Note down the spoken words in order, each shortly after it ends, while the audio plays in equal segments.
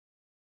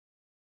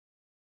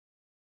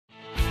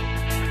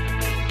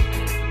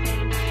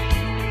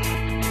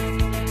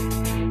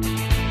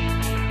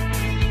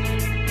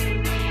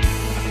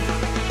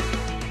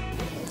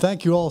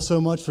Thank you all so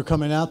much for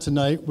coming out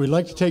tonight. We'd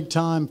like to take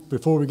time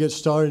before we get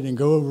started and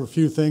go over a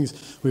few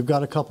things. We've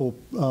got a couple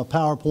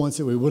PowerPoints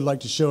that we would like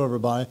to show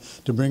everybody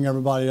to bring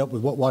everybody up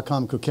with what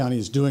Wicomico County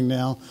is doing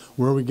now,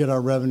 where we get our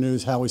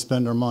revenues, how we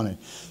spend our money.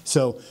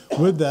 So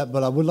with that,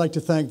 but I would like to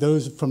thank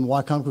those from the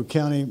Wicomico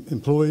County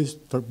employees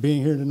for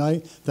being here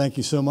tonight. Thank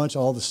you so much,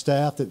 all the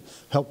staff that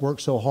helped work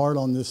so hard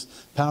on this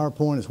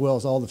PowerPoint, as well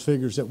as all the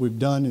figures that we've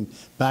done in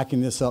backing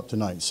this up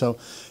tonight. So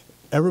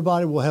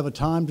everybody will have a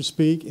time to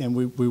speak, and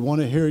we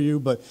want to hear you,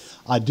 but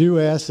I do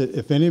ask that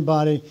if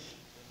anybody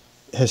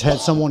has had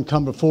someone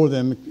come before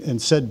them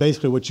and said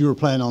basically what you were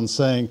planning on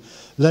saying,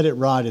 let it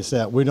ride as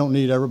that. We don't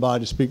need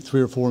everybody to speak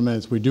 3 or 4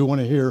 minutes. We do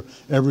want to hear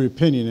every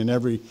opinion and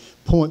every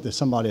point that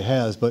somebody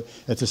has, but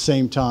at the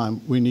same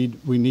time, we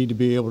need to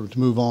be able to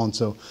move on.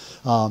 So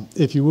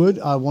if you would,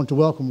 I want to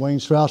welcome Wayne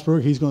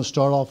Strasburg. He's going to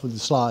start off with the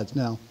slides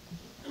now.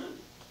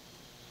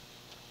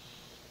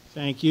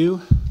 Thank you.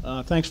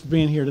 Thanks for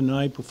being here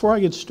tonight. Before I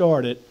get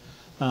started,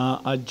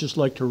 I'd just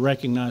like to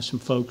recognize some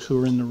folks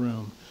who are in the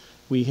room.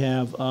 We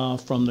have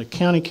from the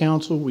County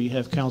Council, we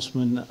have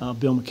Councilman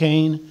Bill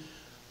McCain,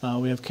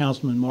 we have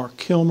Councilman Mark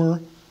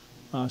Kilmer.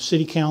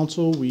 City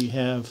Council, we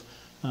have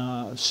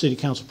City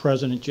Council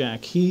President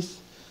Jack Heath.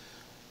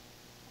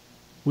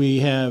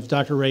 We have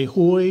Dr. Ray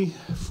Hoy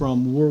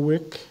from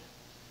Warwick.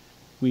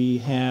 We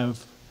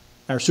have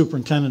our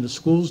Superintendent of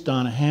Schools,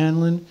 Donna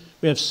Hanlon.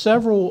 We have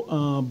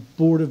several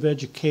Board of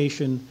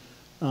Education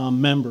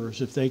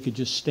members, if they could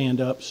just stand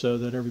up so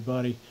that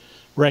everybody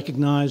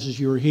recognizes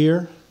you're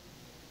here.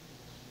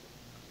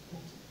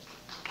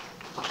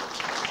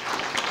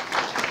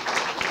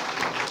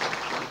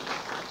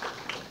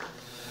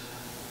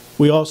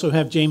 We also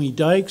have Jamie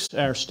Dykes,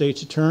 our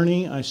state's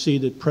attorney. I see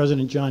that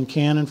President John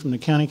Cannon from the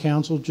County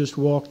Council just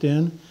walked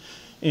in.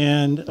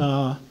 And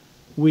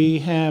we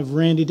have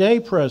Randy Day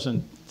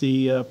present,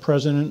 the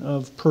president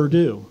of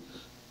Purdue.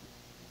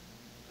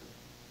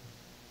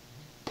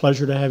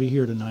 Pleasure to have you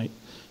here tonight.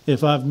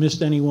 If I've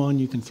missed anyone,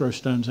 you can throw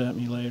stones at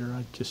me later.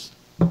 I just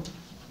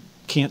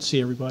can't see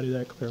everybody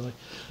that clearly.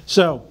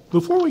 So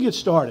before we get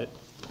started,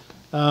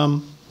 I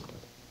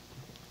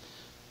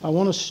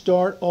want to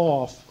start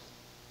off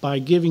by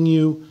giving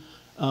you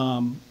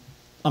a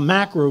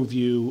macro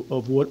view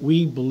of what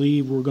we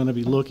believe we're going to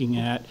be looking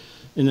at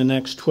in the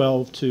next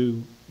 12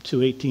 to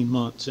 18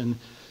 months. And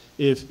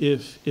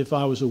if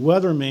I was a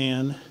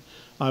weatherman,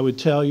 I would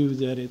tell you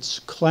that it's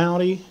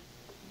cloudy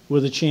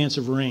with a chance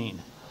of rain.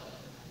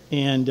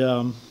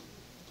 And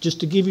just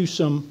to give you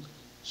some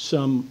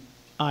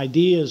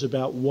ideas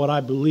about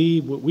what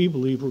we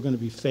believe we're going to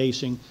be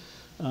facing,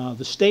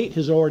 the state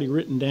has already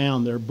written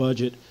down their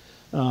budget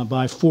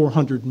by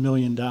 $400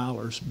 million,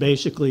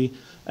 basically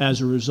as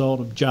a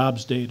result of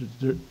jobs data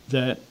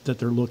that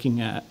they're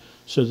looking at.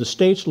 So the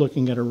state's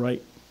looking at a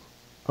write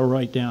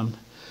down.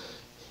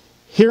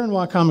 Here in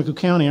Wicomico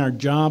County, our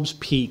jobs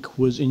peak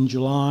was in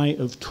July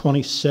of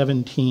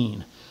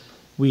 2017.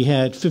 We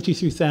had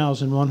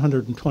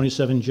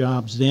 53,127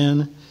 jobs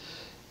then.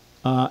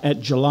 At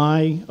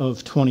July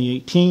of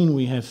 2018,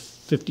 we have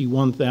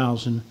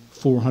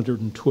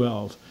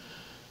 51,412.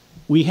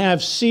 We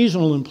have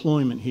seasonal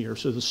employment here,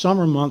 so the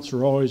summer months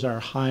are always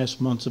our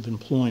highest months of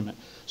employment.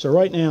 So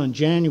right now in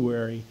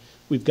January,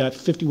 we've got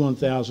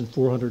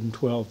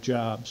 51,412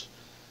 jobs.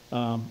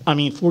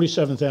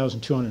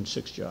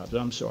 47,206 jobs,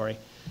 I'm sorry.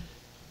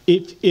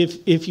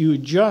 If you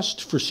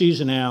adjust for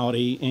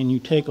seasonality and you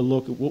take a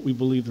look at what we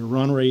believe the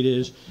run rate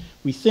is,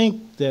 we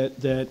think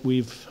that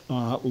we've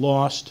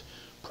lost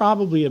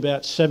probably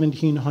about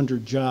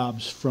 1,700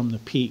 jobs from the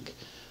peak.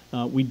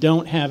 We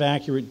don't have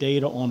accurate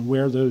data on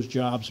where those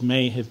jobs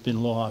may have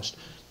been lost,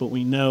 but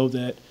we know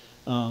that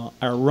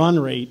our run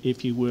rate,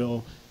 if you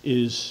will,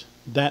 is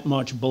that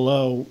much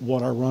below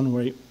what our run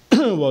rate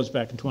was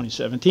back in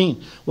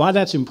 2017. Why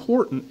that's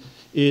important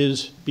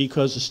is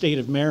because the state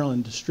of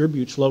Maryland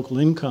distributes local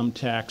income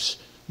tax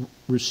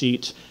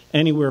receipts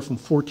anywhere from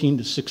 14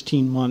 to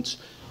 16 months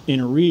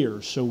in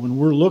arrears. So when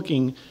we're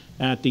looking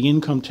at the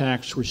income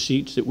tax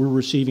receipts that we're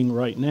receiving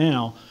right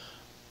now,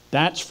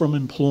 that's from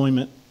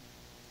employment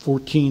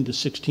 14 to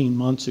 16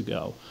 months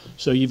ago.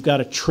 So you've got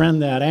to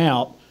trend that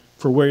out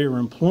for where your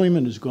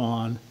employment has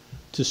gone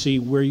to see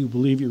where you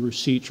believe your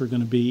receipts are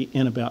going to be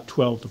in about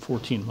 12 to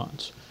 14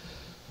 months.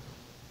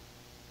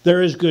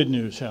 There is good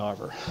news,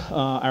 however.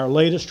 Our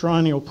latest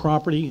triennial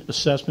property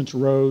assessments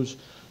rose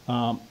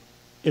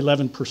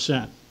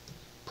 11%,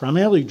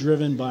 primarily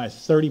driven by a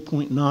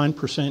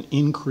 30.9%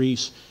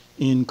 increase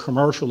in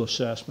commercial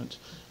assessments,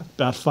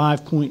 about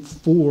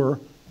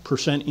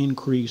 5.4%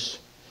 increase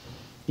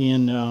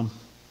in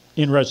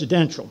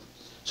residential.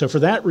 So for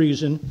that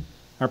reason,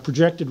 our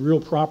projected real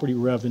property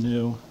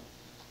revenue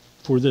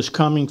for this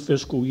coming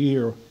fiscal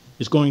year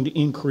is going to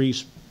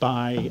increase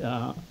by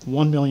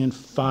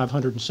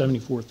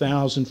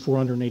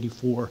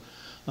 $1,574,484.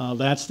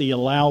 That's the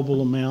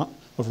allowable amount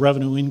of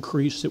revenue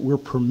increase that we're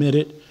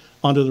permitted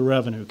under the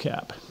revenue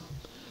cap.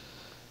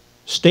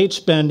 State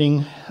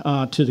spending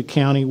to the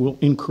county will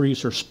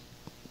increase, or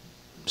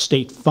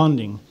state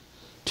funding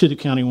to the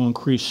county will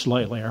increase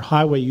slightly. Our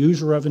highway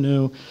user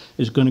revenue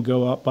is going to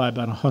go up by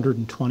about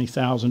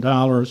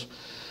 $120,000.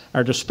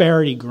 Our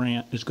disparity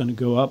grant is going to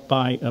go up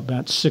by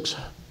about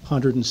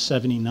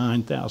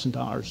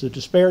 $679,000. The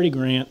disparity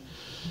grant,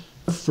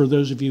 for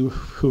those of you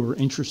who are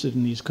interested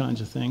in these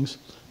kinds of things,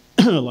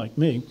 like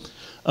me,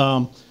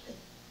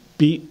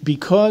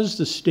 because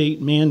the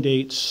state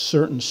mandates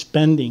certain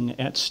spending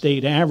at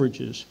state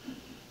averages,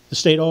 the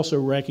state also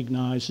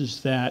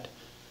recognizes that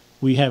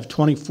we have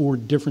 24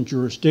 different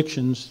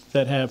jurisdictions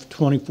that have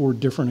 24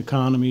 different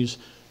economies,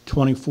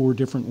 24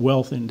 different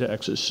wealth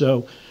indexes.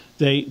 So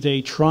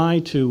they try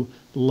to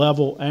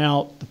level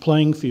out the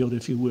playing field,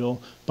 if you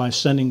will, by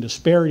sending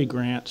disparity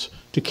grants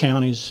to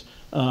counties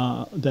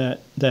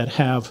that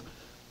have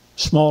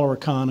smaller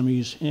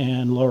economies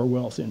and lower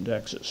wealth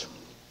indexes.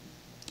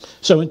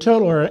 So in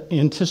total, our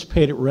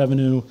anticipated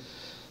revenue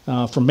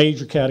for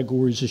major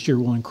categories this year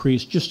will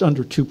increase just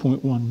under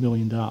 $2.1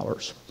 million.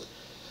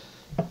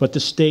 But the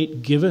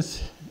state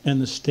giveth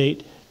and the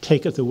state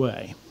taketh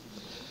away.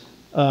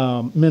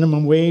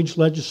 Minimum wage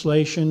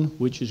legislation,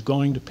 which is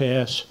going to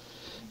pass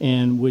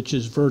and which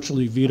is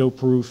virtually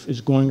veto-proof,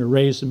 is going to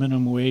raise the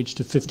minimum wage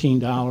to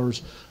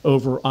 $15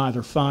 over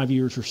either 5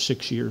 years or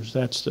 6 years.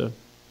 I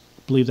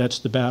believe that's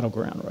the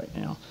battleground right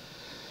now.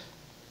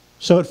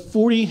 So at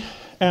 40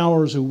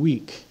 hours a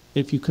week,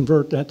 if you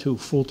convert that to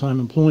full-time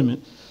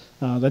employment,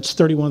 that's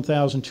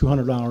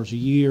 $31,200 a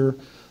year.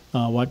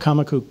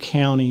 Wicomico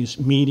County's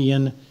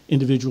median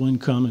individual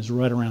income is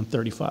right around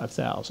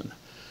 $35,000.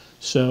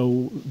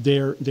 So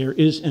there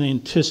is an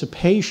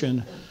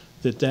anticipation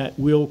that that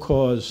will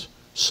cause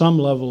some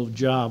level of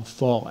job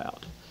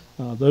fallout.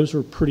 Those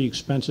are pretty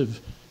expensive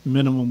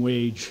minimum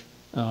wage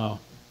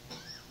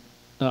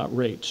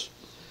rates.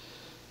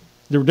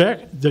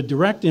 The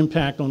direct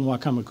impact on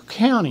Wicomico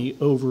County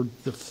over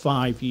the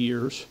 5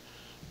 years,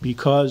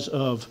 because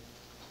of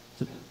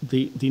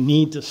the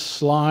need to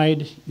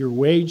slide your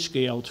wage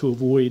scale to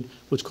avoid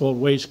what's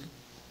called wage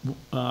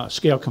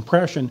scale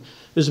compression,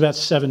 is about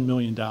 $7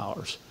 million.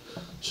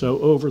 So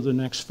over the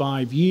next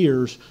 5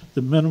 years,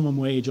 the minimum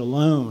wage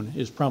alone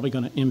is probably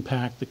going to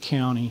impact the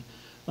county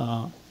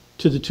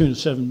to the tune of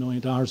 $7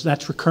 million.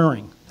 That's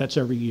recurring. That's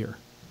every year.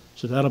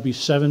 So that'll be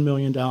 $7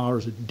 million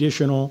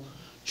additional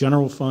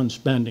general fund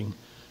spending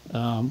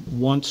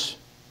once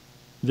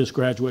this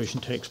graduation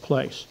takes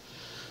place.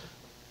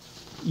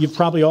 You've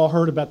probably all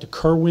heard about the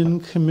Kerwin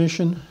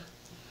Commission,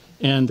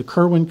 and the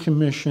Kerwin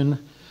Commission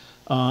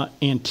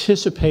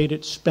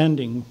anticipated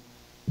spending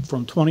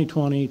from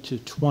 2020 to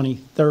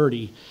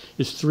 2030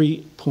 is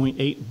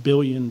 $3.8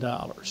 billion.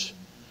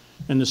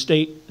 And the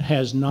state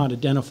has not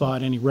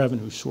identified any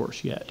revenue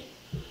source yet.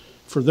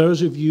 For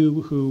those of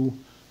you who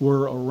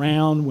were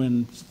around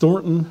when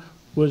Thornton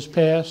was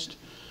passed,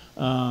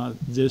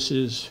 this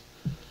is,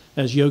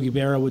 as Yogi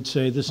Berra would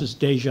say, this is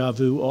deja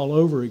vu all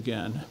over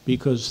again,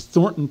 because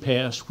Thornton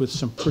passed with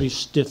some pretty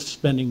stiff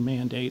spending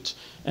mandates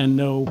and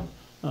no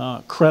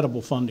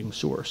credible funding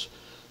source.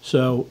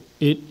 So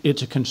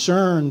it's a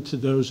concern to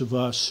those of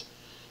us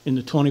in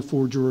the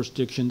 24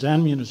 jurisdictions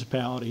and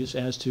municipalities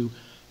as to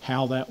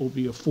how that will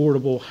be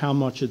affordable, how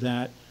much of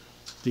that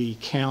the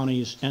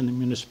counties and the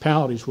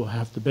municipalities will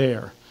have to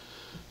bear.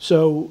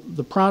 So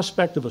the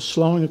prospect of a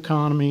slowing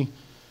economy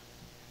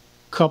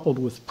coupled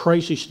with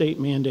pricey state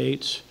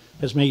mandates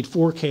has made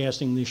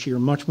forecasting this year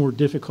much more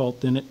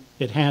difficult than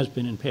it has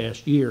been in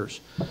past years.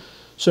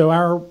 So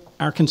our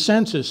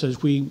consensus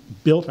as we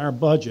built our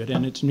budget,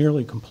 and it's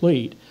nearly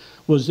complete,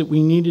 was that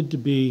we needed to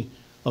be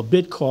a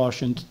bit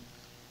cautious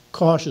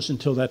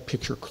until that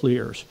picture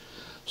clears.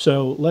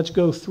 So let's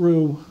go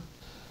through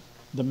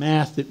the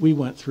math that we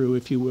went through,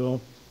 if you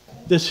will.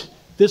 This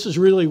is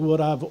really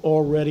what I've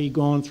already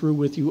gone through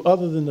with you,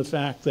 other than the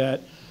fact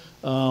that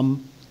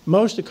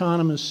most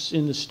economists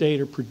in the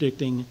state are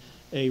predicting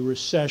a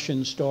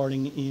recession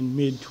starting in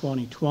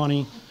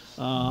mid-2020.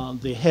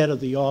 The head of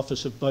the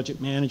Office of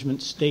Budget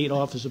Management, State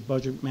Office of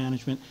Budget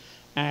Management,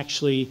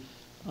 actually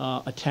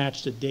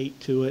attached a date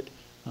to it.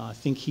 I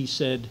think he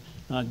said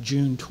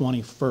June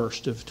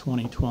 21st of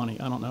 2020.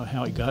 I don't know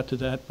how he got to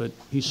that, but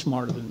he's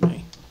smarter than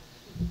me.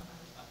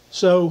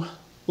 So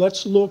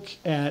let's look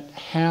at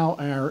how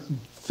our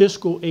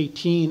fiscal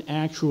 18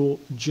 actual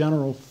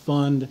general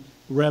fund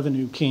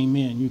revenue came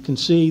in. You can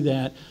see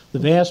that the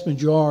vast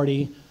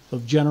majority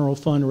of general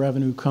fund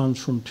revenue comes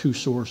from two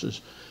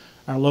sources: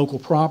 our local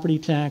property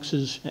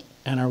taxes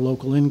and our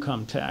local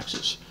income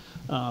taxes,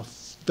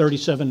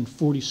 37 and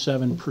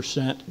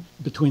 47%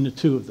 between the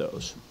two of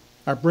those.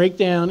 Our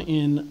breakdown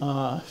in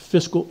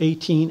fiscal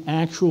 18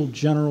 actual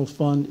general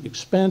fund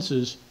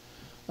expenses,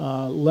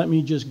 let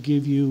me just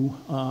give you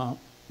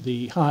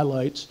the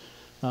highlights.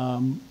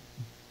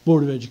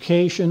 Board of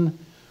Education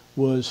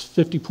was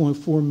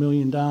 $50.4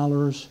 million.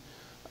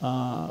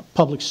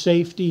 Public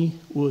safety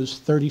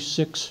was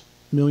 $36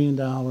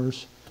 million.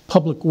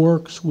 Public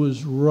Works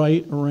was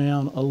right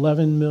around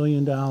 $11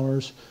 million.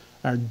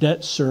 Our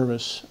debt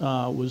service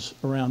was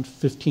around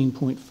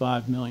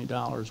 $15.5 million.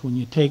 When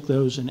you take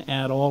those and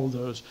add all of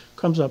those, it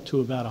comes up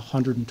to about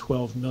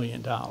 $112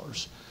 million.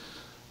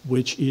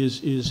 which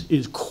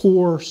is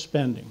core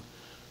spending.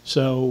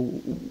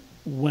 So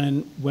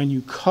when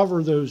you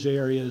cover those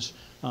areas,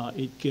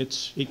 it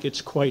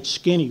gets quite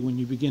skinny when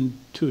you begin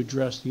to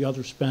address the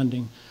other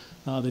spending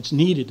that's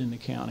needed in the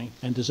county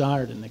and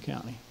desired in the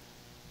county.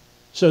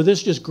 So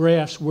this just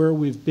graphs where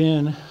we've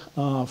been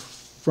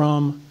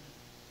from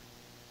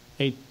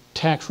a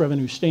tax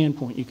revenue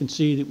standpoint. You can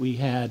see that we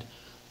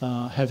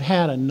have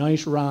had a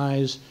nice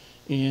rise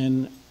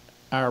in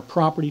our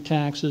property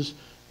taxes.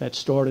 That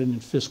started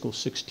in fiscal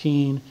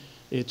 16.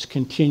 It's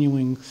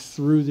continuing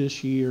through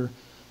this year.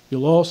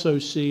 You'll also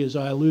see, as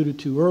I alluded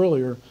to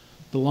earlier,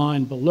 the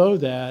line below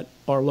that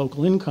are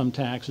local income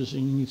taxes,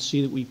 and you can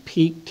see that we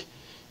peaked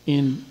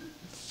in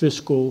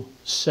fiscal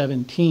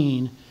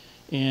 17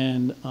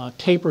 and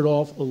tapered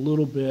off a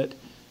little bit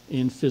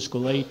in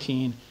fiscal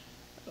 18.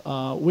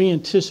 We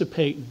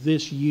anticipate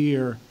this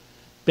year,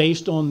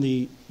 based on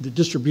the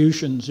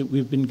distributions that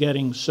we've been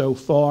getting so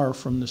far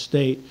from the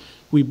state,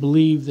 we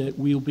believe that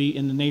we'll be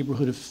in the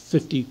neighborhood of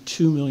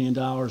 $52 million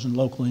in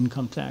local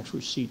income tax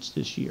receipts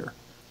this year.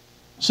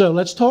 So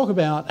let's talk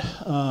about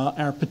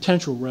our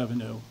potential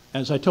revenue.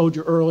 As I told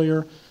you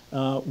earlier,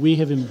 we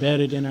have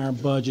embedded in our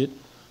budget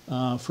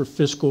for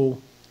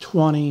fiscal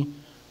 20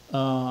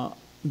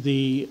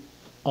 the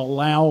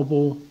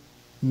allowable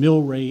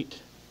mill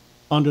rate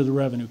under the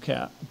revenue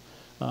cap.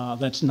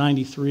 That's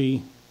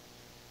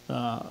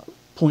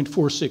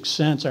 93.46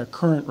 cents. Our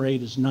current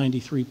rate is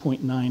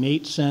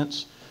 93.98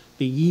 cents.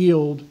 The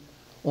yield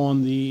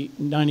on the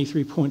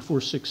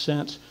 93.46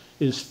 cents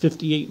is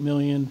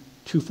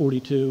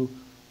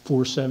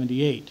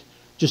 $58,242,478.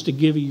 Just to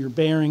give you your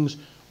bearings,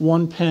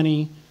 1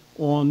 penny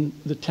on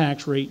the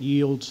tax rate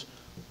yields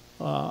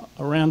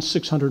around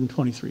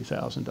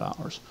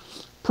 $623,000.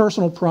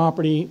 Personal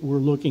property, we're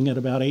looking at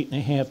about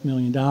 $8.5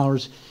 million.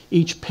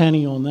 Each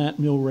penny on that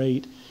mill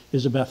rate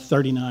is about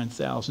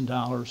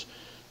 $39,000.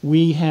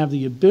 We have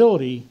the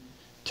ability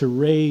to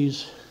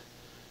raise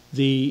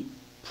the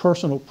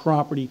personal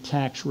property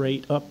tax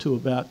rate up to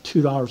about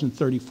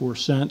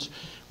 $2.34.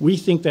 We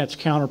think that's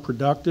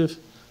counterproductive,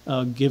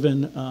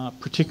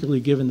 particularly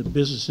given the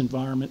business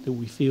environment that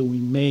we feel we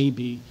may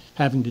be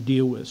having to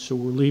deal with. So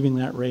we're leaving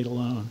that rate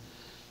alone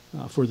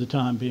for the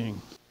time being.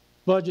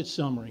 Budget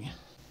summary.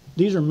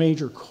 These are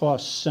major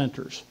cost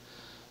centers.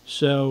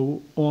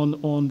 So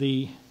on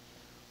the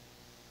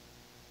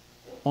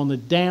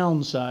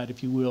downside,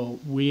 if you will,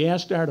 we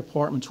asked our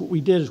departments, what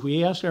we did is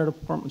we asked our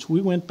departments,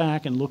 we went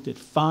back and looked at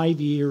 5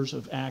 years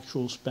of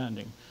actual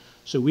spending.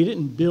 So we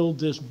didn't build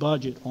this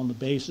budget on the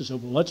basis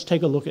of, well, let's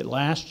take a look at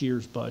last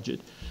year's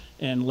budget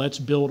and let's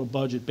build a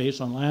budget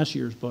based on last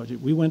year's budget.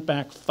 We went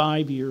back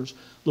 5 years,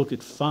 looked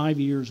at 5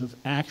 years of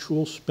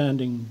actual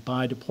spending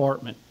by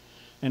department,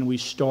 and we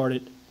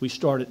started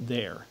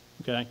there,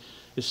 okay?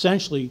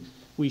 Essentially,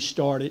 we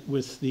started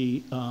with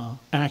the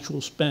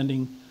actual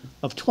spending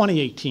of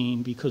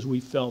 2018 because we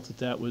felt that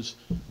that was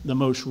the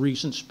most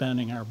recent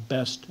spending, our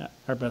best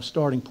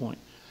starting point.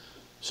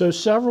 So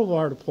several of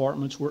our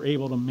departments were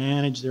able to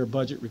manage their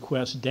budget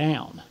requests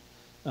down.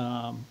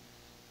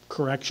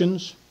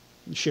 Corrections,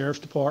 the sheriff's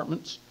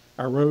departments,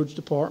 our roads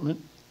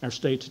department, our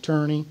state's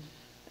attorney,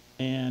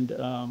 and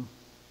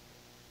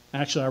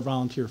actually our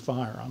volunteer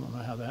fire. I don't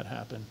know how that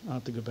happened. I'll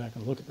have to go back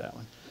and look at that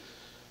one.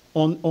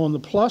 On the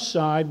plus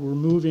side, we're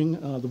moving,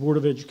 the Board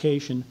of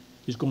Education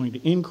is going to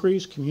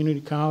increase,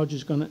 community college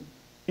is going to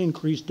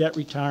increase, debt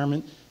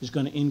retirement is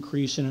going to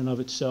increase in and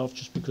of itself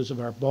just because of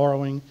our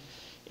borrowing,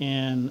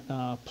 and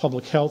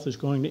public health is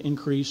going to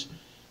increase,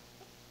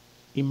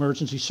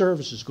 emergency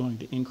service is going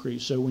to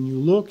increase. So when you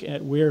look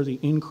at where the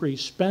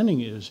increased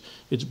spending is,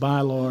 it's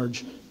by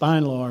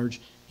and large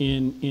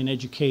in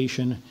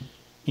education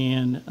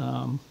and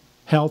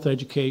health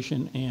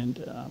education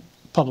and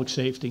public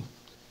safety.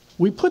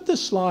 We put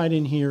this slide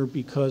in here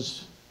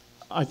because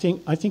I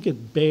think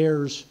it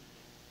bears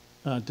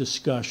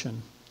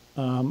discussion.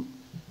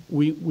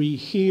 We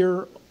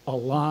hear a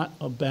lot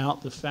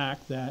about the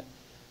fact that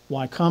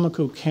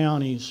Wicomico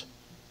County's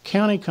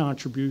county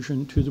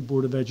contribution to the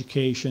Board of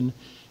Education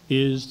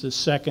is the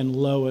second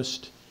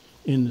lowest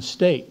in the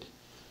state.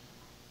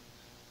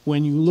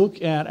 When you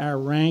look at our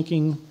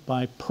ranking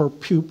by per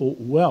pupil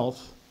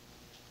wealth,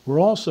 we're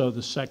also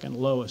the second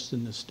lowest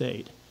in the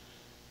state.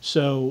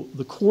 So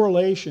the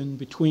correlation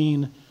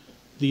between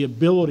the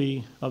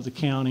ability of the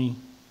county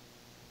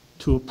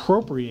to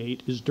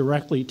appropriate is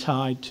directly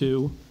tied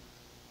to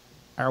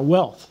our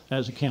wealth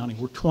as a county.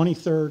 We're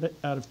 23rd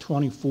out of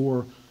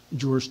 24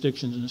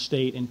 jurisdictions in the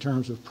state in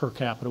terms of per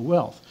capita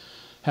wealth.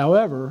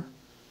 However,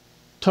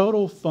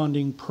 total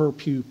funding per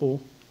pupil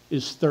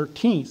is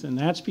 13th, and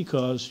that's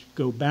because,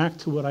 go back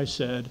to what I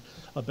said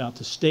about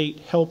the state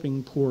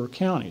helping poorer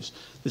counties.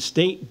 The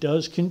state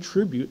does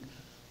contribute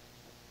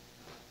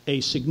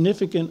a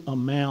significant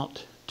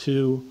amount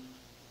to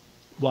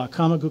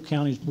Wicomico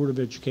County's Board of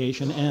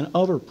Education and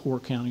other poor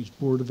counties'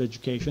 Board of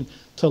Education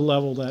to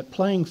level that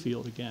playing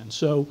field again.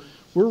 So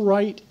we're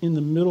right in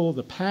the middle of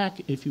the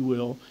pack, if you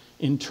will,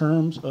 in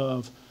terms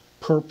of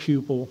per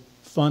pupil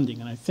funding.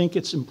 And I think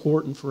it's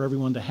important for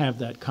everyone to have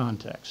that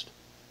context.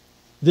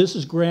 This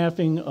is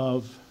graphing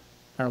of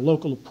our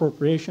local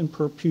appropriation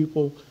per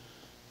pupil.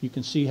 You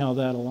can see how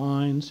that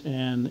aligns,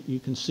 and you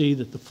can see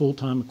that the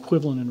full-time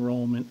equivalent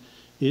enrollment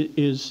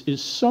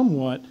is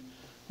somewhat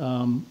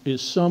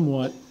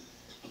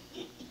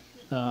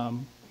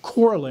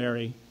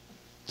corollary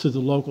to the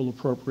local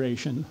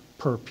appropriation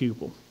per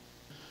pupil.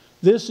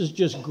 This is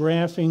just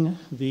graphing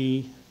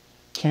the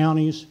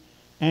county's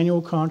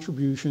annual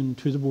contribution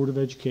to the Board of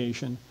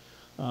Education.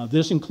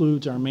 This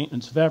includes our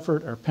maintenance of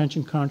effort, our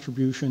pension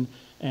contribution,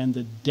 and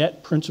the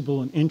debt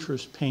principal and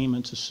interest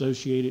payments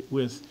associated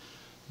with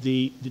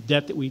the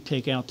debt that we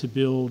take out to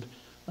build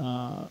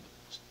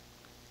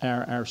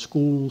our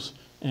schools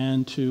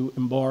and to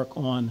embark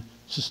on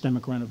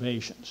systemic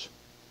renovations.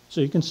 So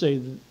you can say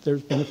that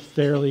there's been a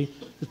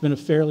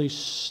fairly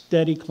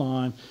steady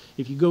climb.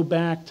 If you go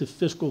back to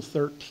fiscal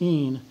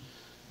 13,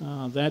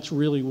 that's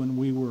really when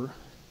we were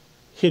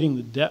hitting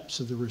the depths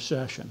of the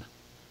recession.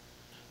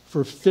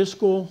 For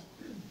fiscal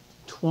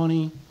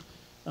 20,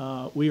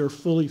 we are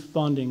fully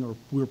funding, or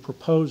we're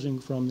proposing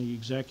from the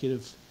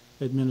executive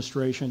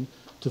administration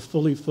to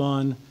fully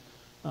fund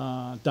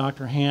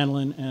Dr.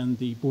 Hanlon and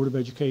the Board of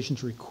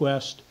Education's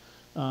request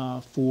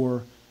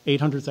for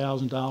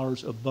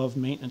 $800,000 above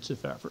maintenance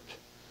of effort,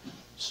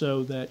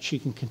 so that she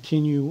can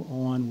continue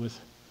on with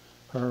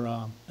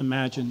her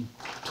Imagine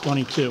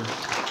 22.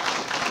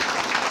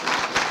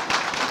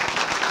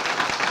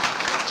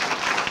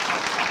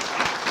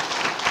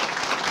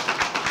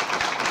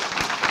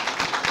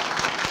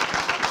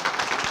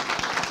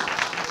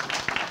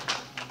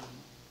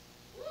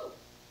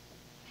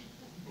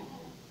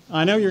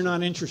 I know you're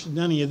not interested in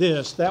any of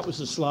this. That was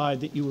the slide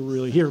that you were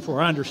really here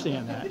for. I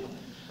understand that.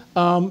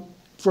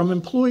 From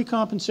employee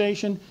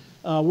compensation,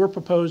 we're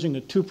proposing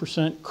a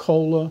 2%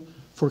 COLA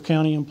for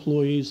county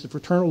employees. The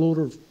Fraternal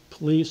Order of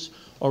Police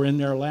are in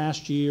their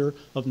last year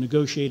of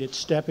negotiated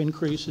step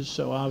increases,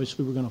 so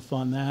obviously we're going to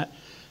fund that.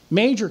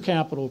 Major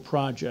capital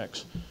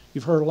projects.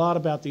 You've heard a lot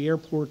about the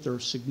airport. There are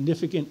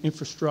significant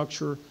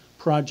infrastructure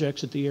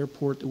projects at the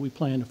airport that we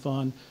plan to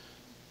fund.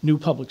 New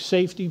public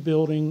safety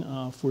building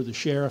for the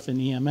sheriff and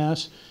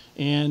EMS,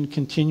 and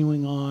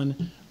continuing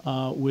on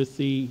with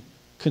the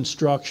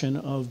construction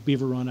of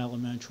Beaver Run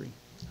Elementary,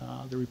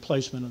 the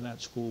replacement of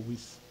that school. We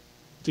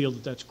feel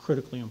that that's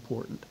critically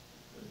important.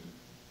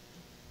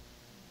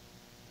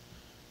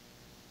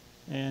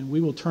 And we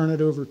will turn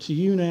it over to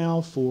you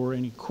now for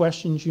any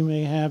questions you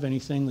may have,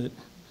 anything that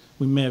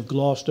we may have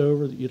glossed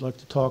over that you'd like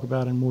to talk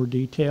about in more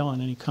detail,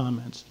 and any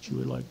comments that you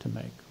would like to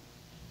make.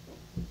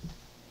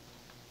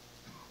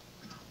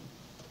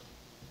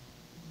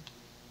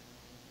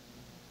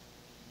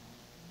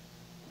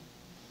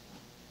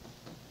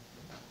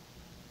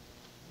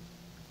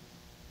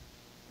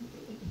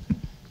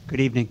 Good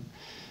evening.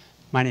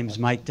 My name is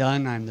Mike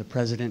Dunn. I'm the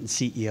president and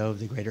CEO of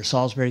the Greater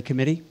Salisbury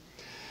Committee.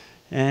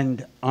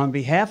 And on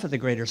behalf of the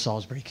Greater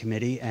Salisbury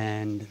Committee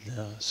and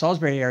the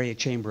Salisbury Area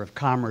Chamber of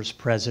Commerce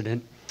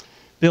president,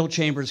 Bill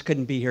Chambers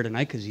couldn't be here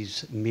tonight because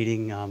he's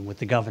meeting with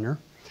the governor.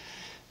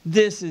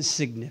 This is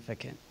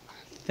significant.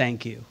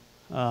 Thank you.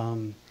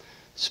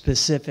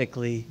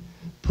 Specifically,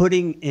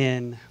 putting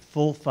in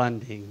full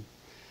funding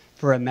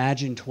for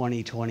Imagine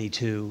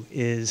 2022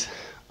 is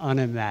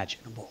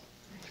unimaginable.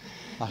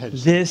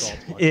 This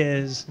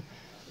is,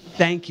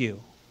 thank you.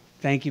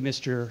 Thank you,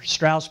 Mr.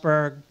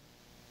 Strasburg.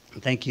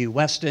 Thank you,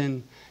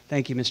 Weston.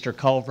 Thank you, Mr.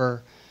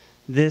 Culver.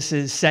 This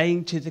is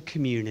saying to the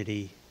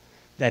community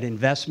that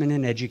investment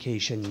in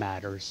education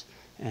matters.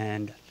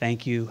 And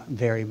thank you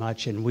very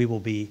much. And we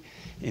will be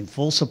in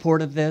full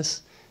support of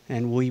this.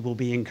 And we will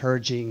be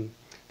encouraging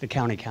the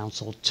county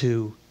council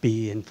to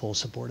be in full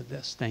support of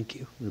this. Thank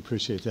you. We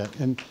appreciate that.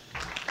 And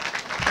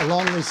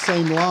along these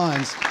same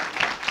lines,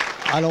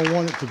 I don't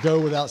want it to go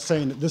without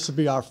saying that this will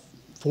be our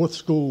fourth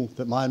school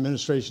that my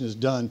administration has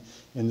done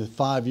in the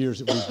 5 years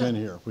that we've been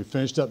here. We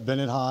finished up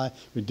Bennett High,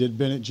 we did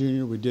Bennett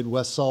Junior, we did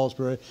West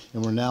Salisbury,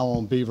 and we're now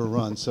on Beaver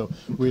Run. So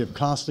we have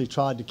constantly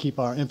tried to keep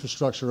our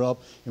infrastructure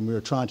up, and we are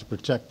trying to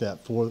protect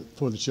that for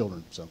the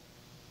children. So,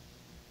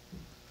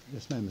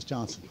 yes, ma'am, Ms.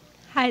 Johnson.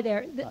 Hi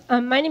there.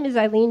 My name is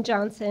Eileen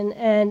Johnson,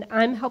 and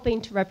I'm helping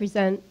to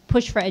represent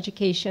Push for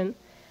Education.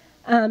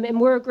 And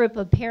we're a group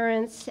of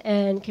parents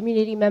and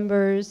community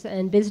members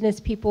and business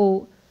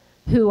people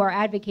who are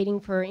advocating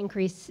for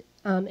increased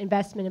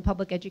investment in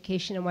public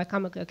education in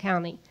Wicomico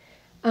County.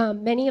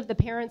 Many of the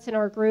parents in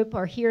our group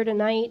are here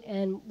tonight,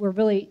 and we're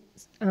really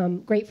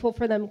grateful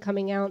for them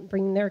coming out and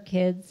bringing their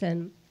kids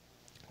and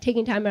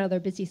taking time out of their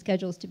busy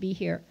schedules to be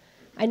here.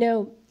 I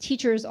know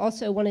teachers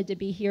also wanted to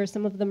be here.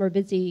 Some of them are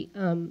busy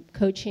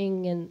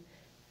coaching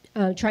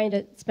and trying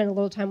to spend a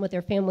little time with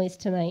their families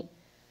tonight.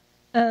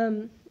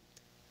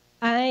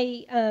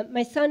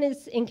 My son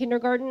is in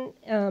kindergarten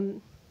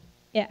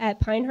at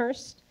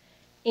Pinehurst,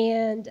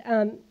 and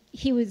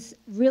he was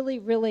really,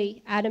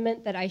 really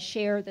adamant that I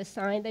share the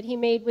sign that he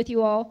made with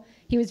you all.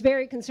 He was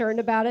very concerned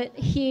about it.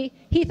 He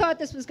thought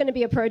this was going to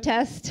be a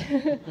protest.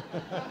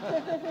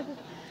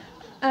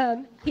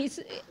 He's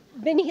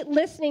been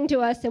listening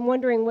to us and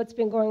wondering what's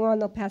been going on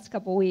the past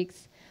couple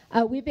weeks.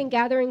 We've been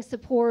gathering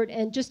support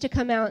and just to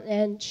come out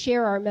and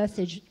share our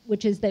message,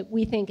 which is that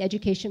we think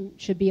education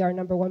should be our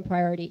 #1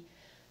 priority.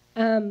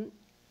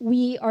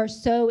 We are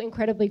so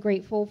incredibly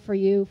grateful for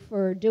you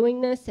for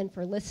doing this and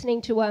for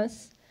listening to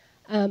us.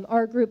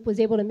 Our group was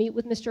able to meet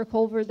with Mr.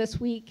 Culver this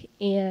week,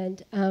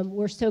 and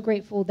we're so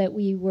grateful that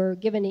we were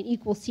given an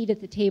equal seat at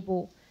the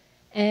table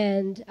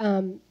and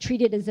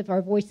treated as if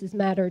our voices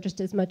matter just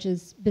as much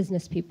as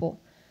business people.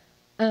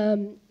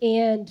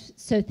 And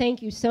so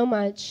thank you so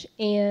much.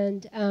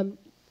 And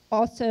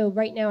also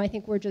right now I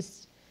think we're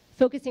just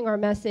focusing our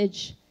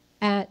message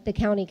at the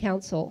county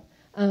council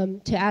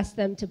to ask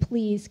them to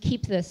please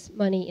keep this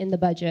money in the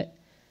budget.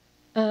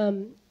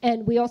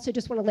 And we also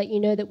just want to let you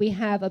know that we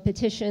have a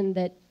petition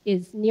that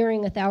is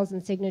nearing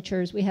 1,000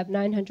 signatures. We have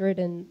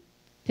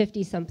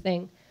 950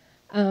 something.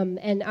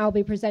 And I'll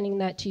be presenting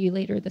that to you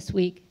later this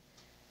week.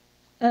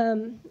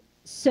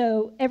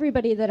 So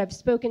everybody that I've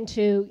spoken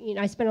to, you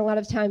know, I spent a lot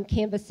of time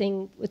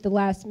canvassing with the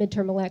last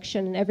midterm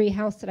election, and every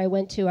house that I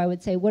went to, I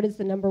would say, what is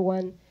the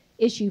 #1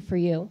 issue for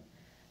you?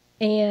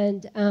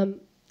 And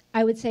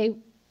I would say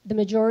the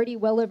majority,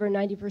 well over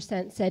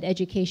 90%, said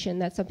education.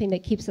 That's something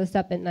that keeps us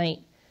up at night,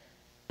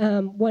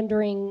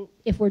 wondering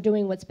if we're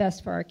doing what's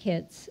best for our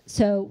kids.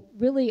 So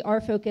really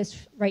our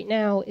focus right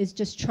now is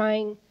just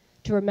trying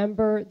to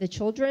remember the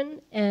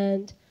children,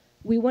 and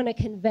we want to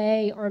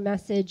convey our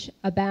message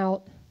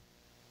about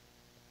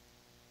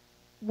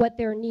what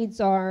their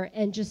needs are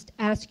and just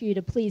ask you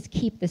to please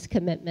keep this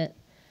commitment.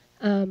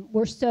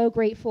 We're so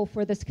grateful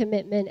for this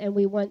commitment and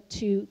we want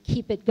to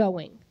keep it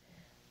going.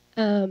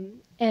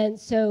 And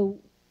so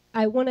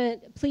I want to,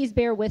 please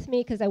bear with me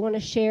because I want to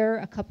share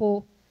a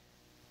couple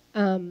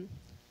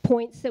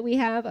points that we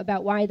have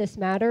about why this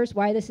matters,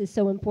 why this is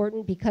so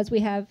important, because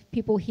we have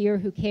people here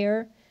who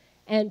care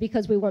and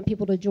because we want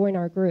people to join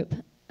our group.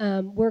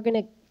 We're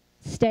going to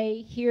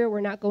stay here,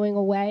 we're not going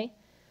away.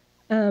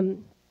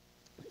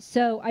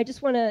 So I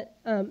just want to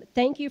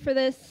thank you for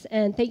this,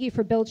 and thank you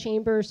for Bill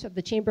Chambers of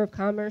the Chamber of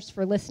Commerce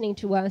for listening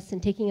to us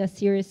and taking us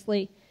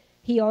seriously.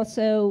 He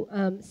also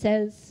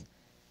says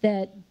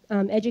that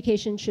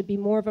education should be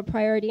more of a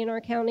priority in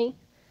our county.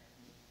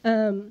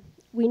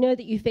 We know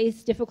that you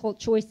face difficult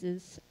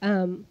choices,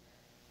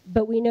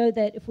 but we know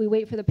that if we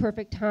wait for the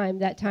perfect time,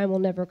 that time will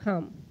never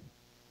come.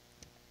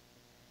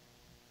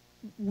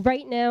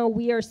 Right now,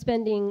 we are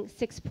spending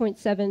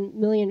 $6.7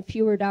 million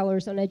fewer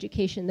dollars on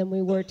education than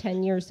we were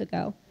 10 years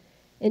ago.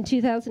 In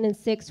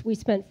 2006, we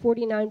spent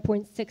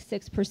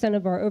 49.66%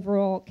 of our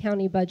overall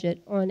county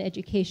budget on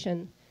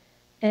education.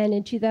 And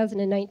in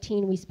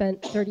 2019, we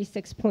spent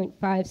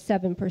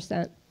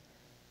 36.57%.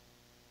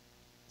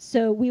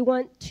 So we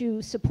want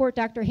to support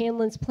Dr.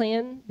 Hanlon's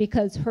plan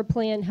because her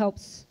plan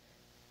helps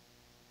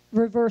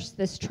reverse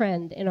this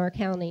trend in our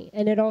county.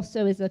 And it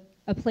also is a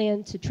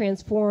plan to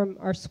transform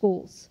our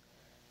schools.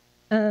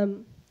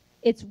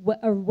 It's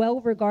a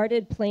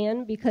well-regarded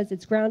plan because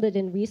it's grounded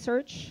in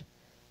research.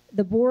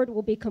 The board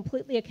will be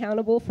completely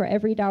accountable for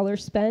every dollar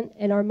spent,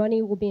 and our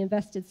money will be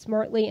invested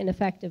smartly and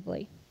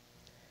effectively.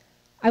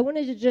 I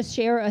wanted to just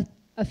share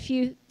a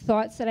few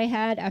thoughts that I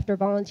had after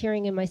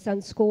volunteering in my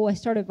son's school. I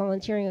started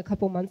volunteering a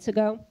couple months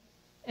ago,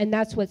 and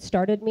that's what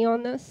started me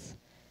on this.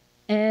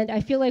 And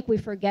I feel like we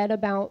forget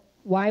about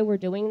why we're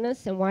doing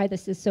this and why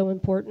this is so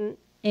important.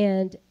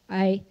 And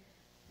I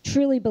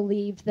truly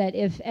believe that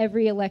if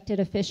every elected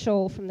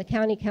official from the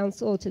county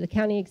council to the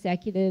county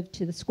executive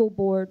to the school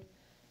board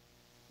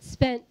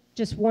spent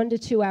just 1 to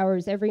 2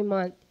 hours every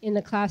month in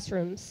the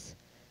classrooms,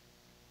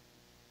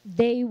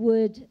 they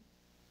would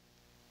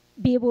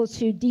be able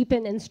to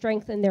deepen and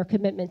strengthen their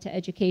commitment to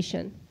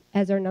education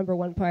as our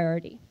 #1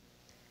 priority.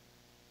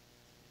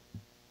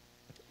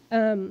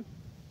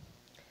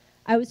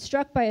 I was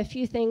struck by a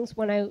few things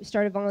when I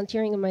started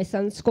volunteering in my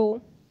son's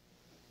school.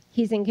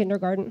 He's in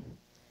kindergarten.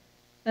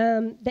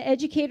 The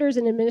educators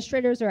and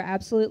administrators are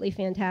absolutely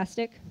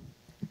fantastic.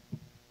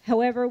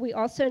 However, we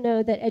also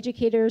know that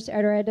educators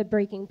are at a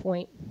breaking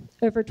point.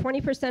 Over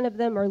 20% of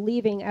them are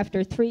leaving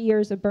after 3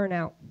 years of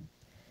burnout.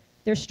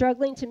 They're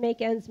struggling to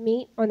make ends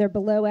meet on their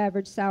below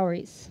average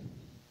salaries.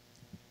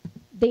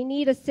 They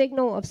need a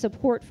signal of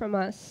support from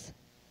us,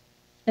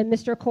 and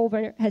Mr.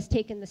 Culver has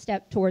taken the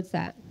step towards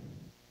that.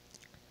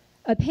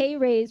 A pay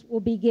raise will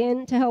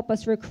begin to help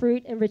us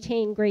recruit and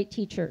retain great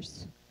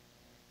teachers.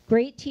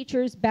 Great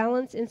teachers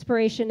balance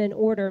inspiration and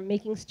order,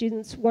 making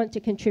students want to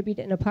contribute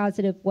in a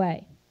positive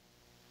way.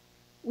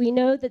 We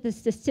know that the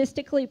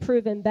statistically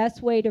proven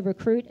best way to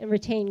recruit and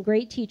retain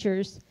great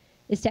teachers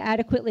is to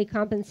adequately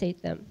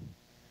compensate them.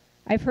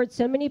 I've heard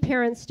so many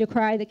parents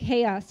decry the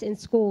chaos in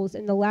schools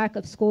and the lack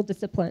of school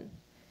discipline.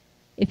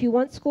 If you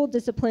want school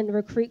discipline,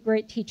 recruit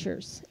great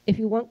teachers. If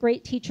you want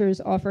great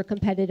teachers, offer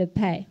competitive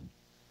pay.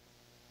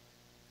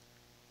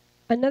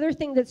 Another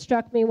thing that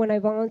struck me when I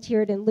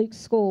volunteered in Luke's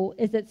school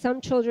is that some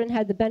children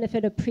had the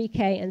benefit of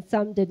pre-K and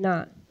some did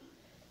not.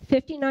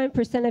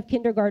 59% of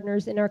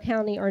kindergartners in our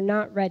county are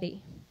not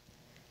ready.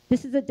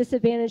 This is a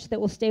disadvantage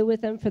that will stay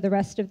with them for the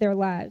rest of their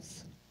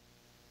lives.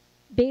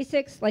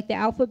 Basics like the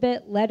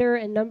alphabet, letter,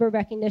 and number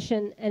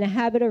recognition, and a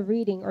habit of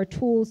reading are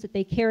tools that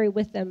they carry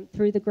with them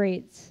through the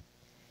grades.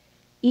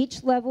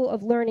 Each level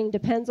of learning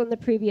depends on the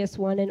previous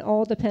one, and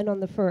all depend on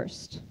the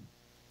first.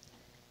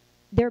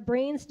 Their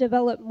brains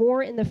develop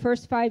more in the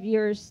first 5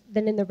 years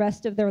than in the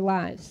rest of their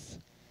lives.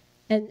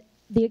 And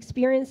the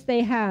experience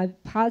they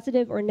have,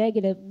 positive or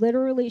negative,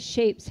 literally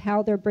shapes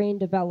how their brain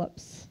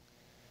develops.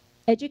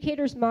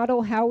 Educators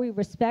model how we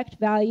respect,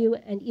 value,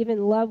 and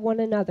even love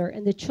one another,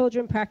 and the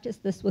children practice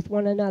this with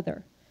one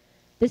another.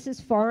 This is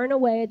far and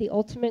away the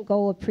ultimate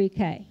goal of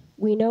pre-K.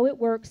 We know it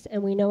works,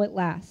 and we know it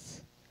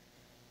lasts.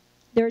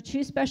 There are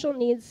 2 special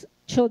needs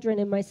children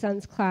in my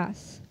son's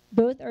class.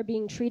 Both are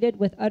being treated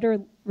with utter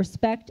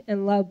respect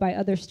and love by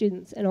other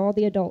students and all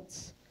the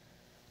adults.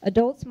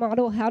 Adults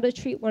model how to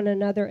treat one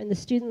another, and the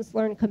students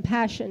learn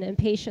compassion and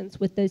patience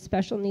with those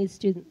special needs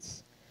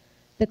students.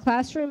 The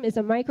classroom is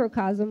a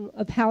microcosm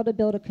of how to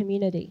build a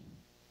community.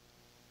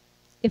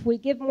 If we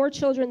give more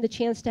children the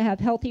chance to have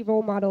healthy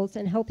role models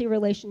and healthy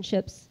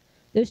relationships,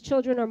 those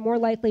children are more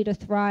likely to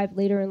thrive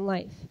later in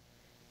life.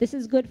 This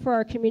is good for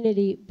our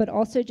community, but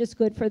also just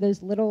good for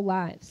those little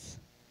lives.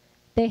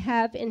 They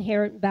have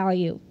inherent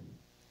value.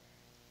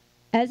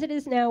 As it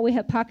is now, we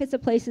have pockets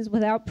of places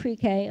without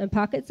pre-K and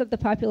pockets of the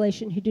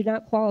population who do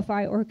not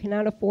qualify or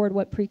cannot afford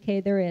what pre-K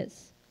there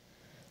is.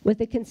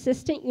 With a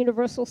consistent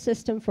universal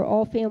system for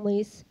all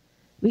families,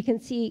 we can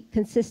see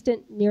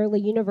consistent, nearly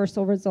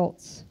universal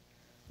results.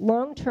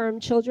 Long-term,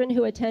 children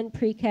who attend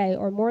pre-K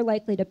are more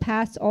likely to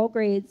pass all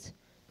grades,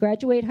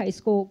 graduate high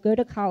school, go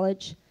to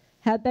college,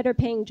 have better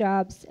paying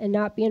jobs, and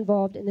not be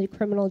involved in the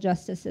criminal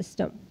justice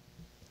system.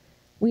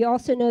 We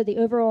also know the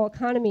overall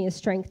economy is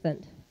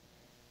strengthened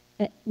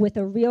with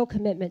a real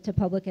commitment to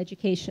public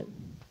education.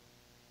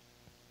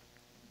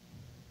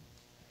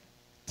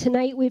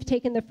 Tonight, we've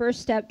taken the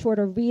first step toward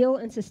a real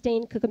and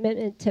sustained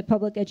commitment to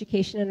public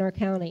education in our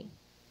county.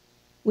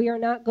 We are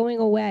not going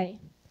away.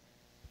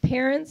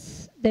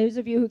 Parents, those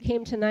of you who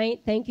came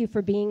tonight, thank you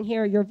for being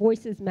here. Your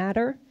voices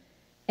matter.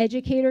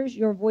 Educators,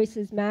 your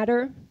voices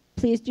matter.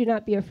 Please do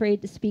not be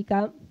afraid to speak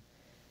up.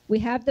 We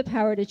have the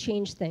power to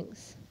change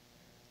things.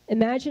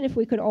 Imagine if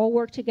we could all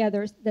work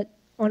together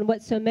on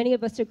what so many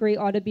of us agree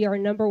ought to be our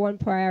 #1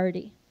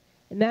 priority.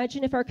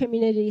 Imagine if our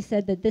community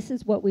said that this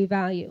is what we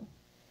value.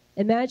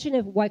 Imagine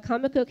if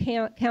Wicomico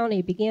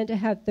County began to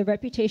have the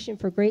reputation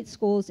for great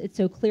schools it's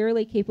so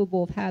clearly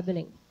capable of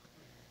having.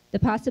 The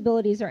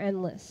possibilities are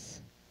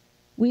endless.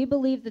 We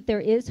believe that there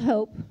is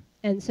hope,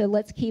 and so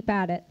let's keep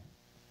at it.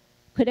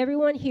 Could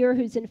everyone here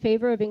who's in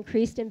favor of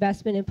increased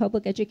investment in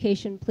public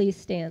education please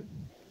stand?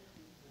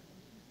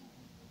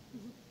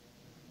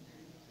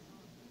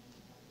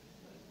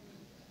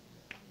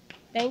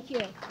 Thank you.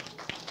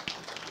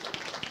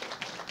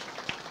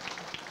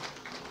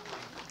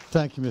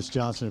 Thank you, Ms.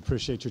 Johnson.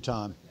 Appreciate your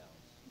time.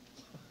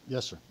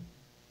 Yes, sir.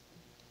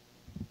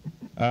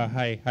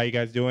 Hi, how you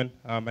guys doing?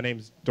 My name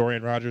is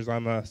Dorian Rogers.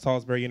 I'm a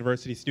Salisbury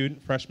University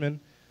student, freshman.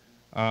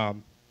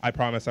 I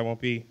promise I won't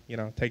be,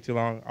 take too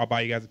long. I'll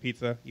buy you guys a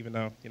pizza, even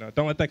though,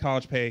 don't let that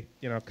college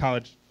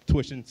college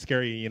tuition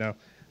scare you,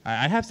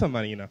 I have some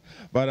money,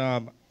 But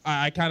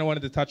I kind of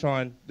wanted to touch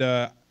on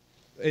the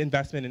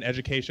investment in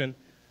education.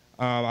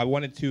 I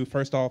wanted to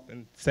first off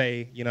and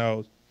say,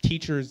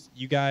 teachers,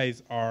 you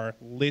guys are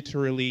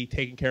literally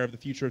taking care of the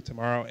future of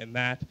tomorrow, and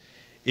that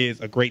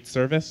is a great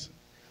service.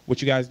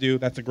 What you guys do,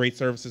 that's a great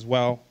service as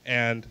well.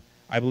 And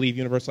I believe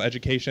universal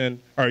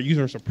education, or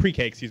universal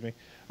pre-K, excuse me,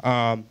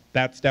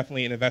 that's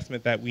definitely an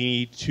investment that we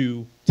need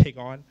to take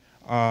on.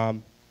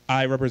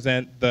 I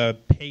represent the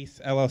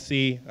PACE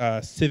LLC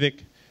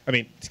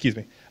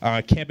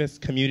campus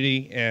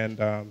community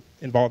and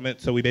involvement.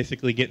 So we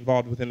basically get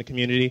involved within the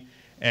community,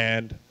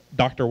 and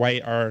Dr.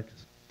 White, our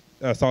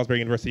Salisbury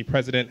University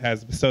president,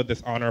 has bestowed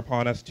this honor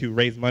upon us to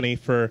raise money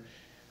for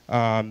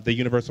the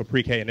Universal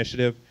Pre-K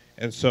initiative.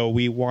 And so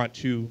we want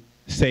to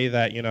say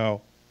that,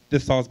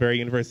 this Salisbury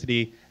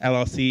University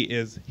LLC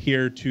is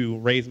here to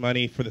raise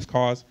money for this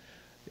cause.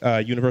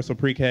 Universal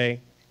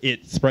Pre-K,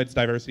 it spreads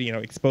diversity,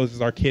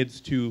 exposes our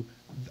kids to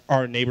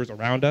our neighbors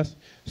around us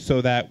so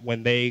that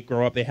when they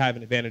grow up, they have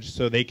an advantage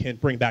so they can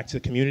bring back to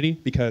the community,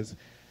 because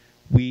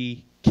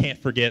we can't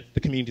forget the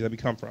community that we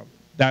come from.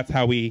 That's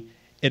how we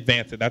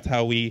advance it. That's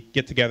how we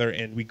get together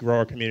and we grow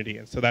our community.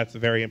 And so that's a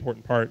very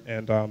important part.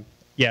 And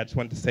yeah, I just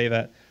wanted to say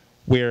that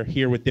we're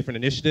here with different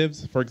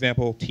initiatives. For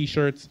example,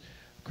 T-shirts,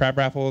 crab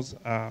raffles,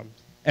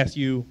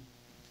 SU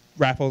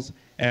raffles.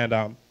 And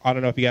I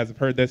don't know if you guys have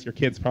heard this, your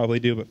kids probably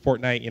do, but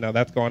Fortnite,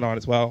 that's going on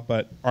as well.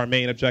 But our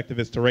main objective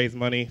is to raise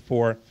money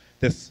for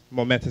this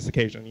momentous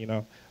occasion,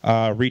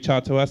 Reach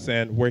out to us,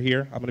 and we're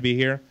here. I'm going to be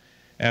here.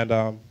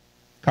 And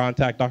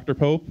contact Dr.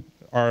 Pope,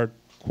 our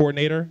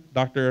coordinator,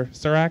 Dr.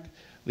 Surak,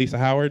 Lisa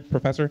Howard,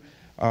 professor.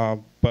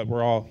 But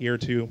we're all here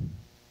to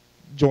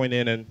join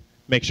in and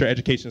make sure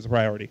education is a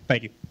priority.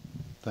 Thank you.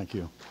 Thank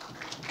you.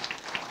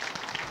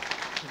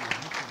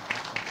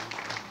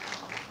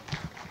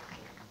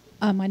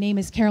 My name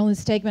is Carolyn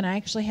Stegman. I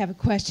actually have a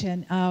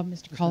question,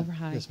 Mr.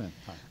 Culverhide. Yes, ma'am.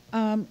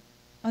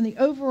 Hi. On the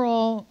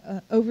overall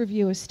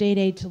overview of state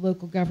aid to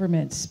local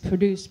governments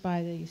produced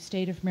by the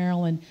state of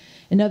Maryland,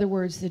 in other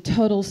words, the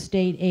total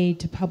state aid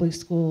to public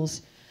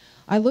schools,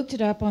 I looked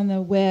it up on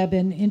the web,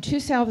 and in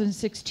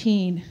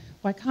 2016,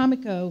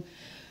 Wicomico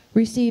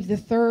received the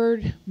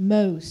third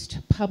most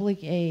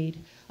public aid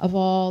of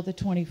all the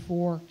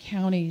 24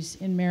 counties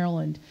in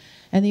Maryland.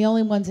 And the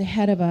only ones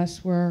ahead of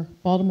us were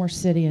Baltimore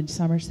City and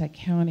Somerset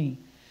County.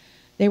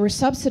 They were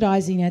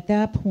subsidizing at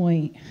that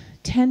point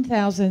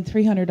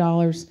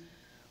 $10,300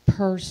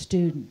 per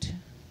student.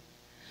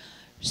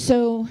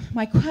 So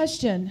my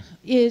question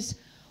is,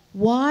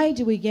 why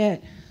do we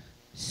get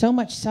so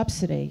much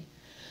subsidy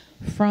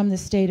from the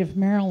state of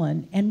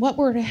Maryland? And what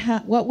would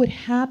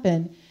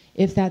happen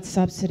if that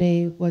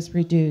subsidy was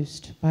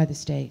reduced by the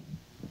state?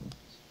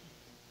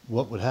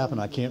 What would happen?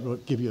 I can't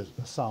really give you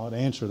a solid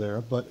answer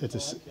there, but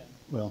it's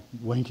well,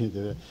 Wayne can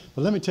do that.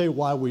 But let me tell you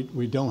why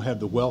we don't have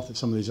the wealth that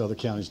some of these other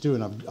counties do,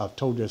 and I've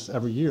told this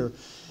every year.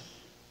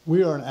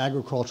 We are an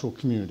agricultural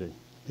community,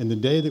 and the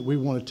day that we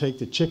want to take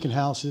the chicken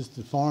houses,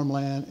 the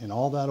farmland, and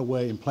all that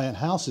away and plant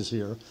houses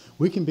here,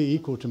 we can be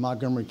equal to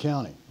Montgomery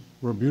County.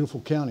 We're a beautiful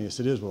county, yes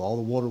it is, with all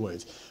the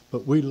waterways.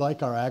 But we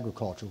like our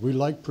agriculture. We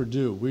like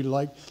Purdue. We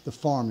like the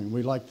farming.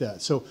 We like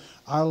that. So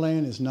our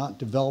land is not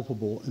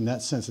developable in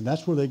that sense, and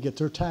that's where they get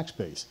their tax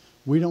base.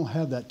 We don't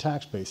have that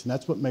tax base, and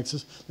that's what makes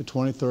us the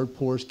 23rd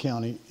poorest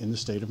county in the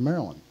state of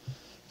Maryland.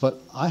 But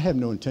I have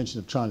no intention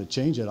of trying to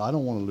change it. I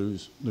don't want to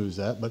lose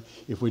that. But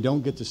if we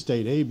don't get the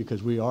state aid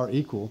because we are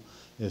equal,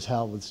 as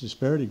how with the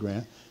disparity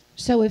grant.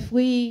 So if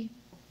we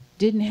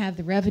didn't have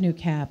the revenue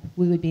cap,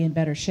 we would be in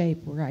better shape,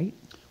 right?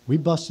 We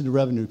busted the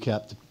revenue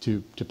cap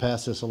to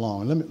pass this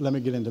along. And let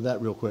me get into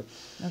that real quick.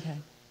 Okay.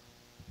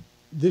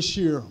 This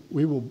year,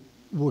 we'll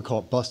call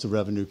it bust the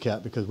revenue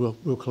cap because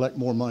we'll collect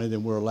more money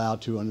than we're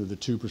allowed to under the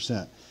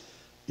 2%.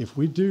 If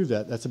we do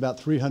that, that's about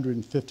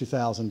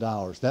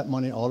 $350,000. That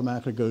money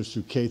automatically goes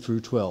through K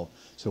through 12.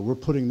 So we're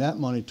putting that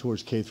money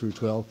towards K through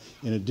 12.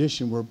 In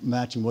addition, we're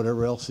matching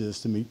whatever else is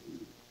to meet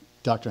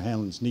Dr.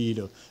 Hanlon's need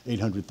of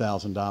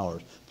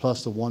 $800,000,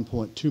 plus the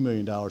 $1.2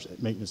 million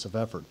at maintenance of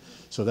effort.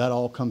 So that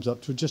all comes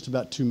up to just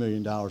about $2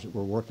 million that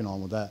we're working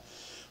on with that.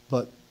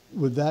 But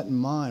with that in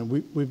mind,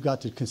 we've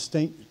got to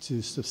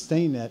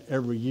sustain that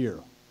every year.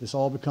 This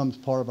all becomes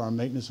part of our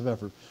maintenance of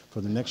effort for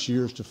the next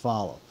years to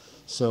follow.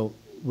 So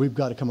we've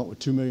got to come up with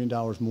 $2 million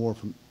more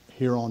from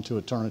here on to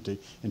eternity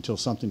until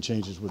something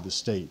changes with the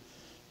state.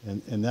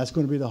 And that's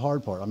going to be the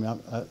hard part. I mean,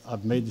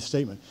 I've made the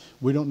statement.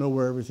 We don't know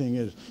where everything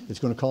is. It's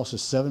going to cost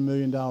us $7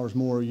 million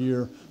more a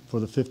year for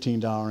the $15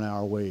 an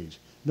hour wage.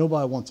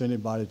 Nobody wants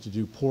anybody to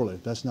do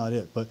poorly. That's not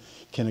it. But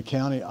can a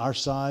county our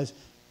size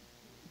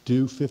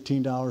do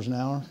 $15 an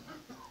hour?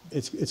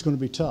 It's going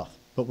to be tough,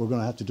 but we're going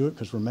to have to do it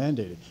because we're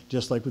mandated.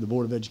 Just like with the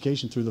Board of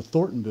Education through the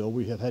Thornton bill,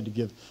 we have had to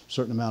give a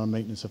certain amount of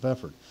maintenance of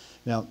effort.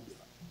 Now,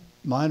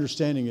 my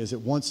understanding is that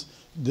once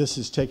this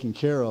is taken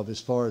care of, as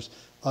far as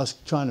us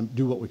trying to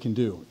do what we can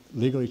do,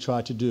 legally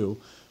try to do,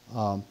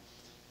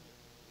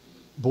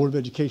 Board of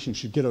Education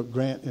should get a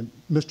grant, and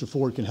Mr.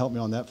 Ford can help me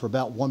on that, for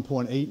about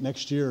 1.8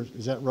 next year.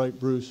 Is that right,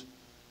 Bruce?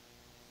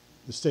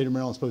 The state of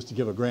Maryland is supposed to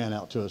give a grant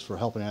out to us for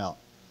helping out.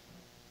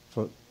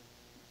 For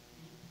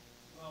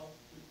well,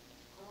 the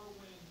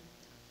Kerwin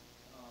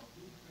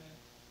Blueprint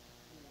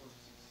for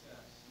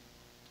Success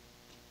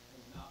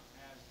has not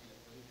passed yet,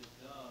 but if it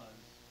does,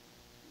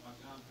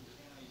 Wicomico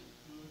County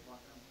could,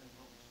 Wicomico County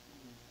Public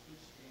Schools could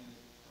stand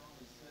as it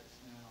currently sits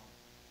now,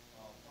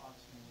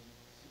 approximately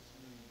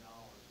 $6 million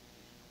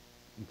additional.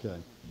 okay.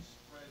 Which is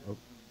spread between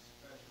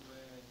special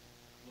ed,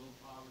 low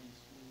poverty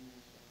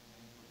schools,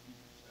 and for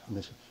teacher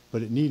salaries.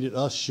 But it needed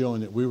us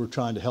showing that we were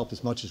trying to help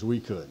as much as we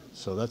could.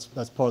 So that's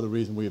part of the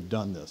reason we have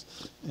done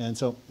this. And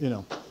so, you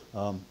know,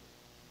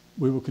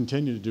 we will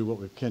continue to do what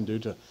we can do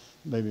to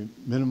maybe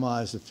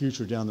minimize the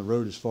future down the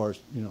road as far as,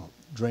 you know,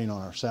 drain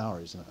on our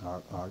salaries and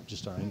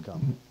just our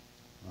income.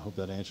 I hope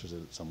that answers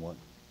it somewhat.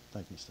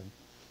 Thank you, Steve.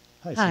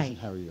 Hi, Susan.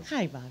 How are you?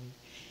 Hi, Bobby.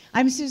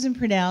 I'm Susan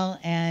Purnell,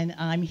 and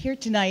I'm here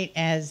tonight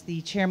as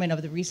the chairman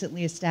of the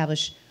recently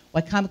established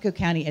Wicomico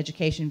County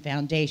Education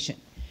Foundation,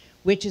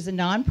 which is a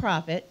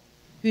nonprofit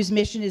whose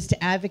mission is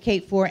to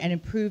advocate for and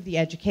improve the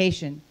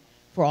education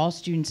for all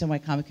students in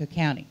Wicomico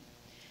County.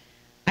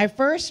 I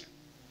first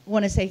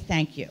want to say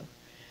thank you.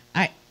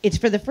 It's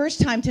for the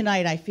first time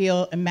tonight I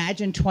feel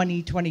Imagine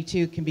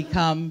 2022 can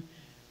become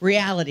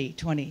reality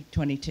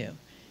 2022.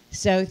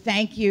 So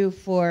thank you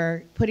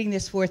for putting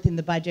this forth in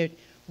the budget.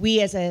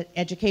 We as an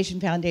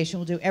education foundation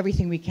will do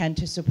everything we can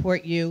to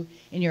support you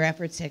in your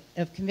efforts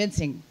of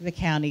convincing the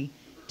county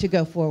to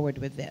go forward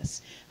with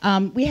this.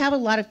 We have a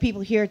lot of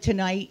people here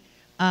tonight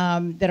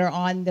that are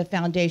on the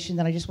foundation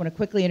that I just want to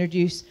quickly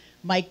introduce.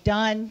 Mike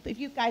Dunn, if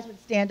you guys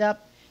would stand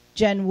up.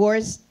 Jen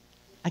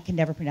I can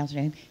never pronounce her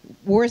name.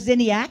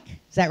 Warziniak,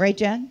 is that right,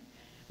 Jen?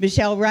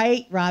 Michelle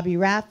Wright, Robbie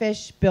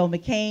Raffish, Bill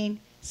McCain,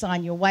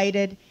 Sonia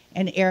Whited,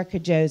 and Erica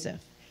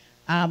Joseph.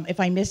 If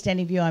I missed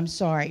any of you, I'm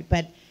sorry.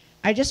 But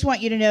I just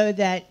want you to know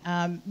that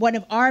one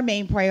of our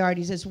main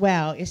priorities as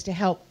well is to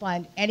help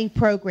fund any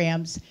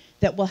programs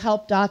that will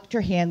help Dr.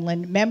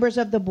 Hanlon, members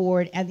of the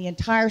board, and the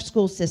entire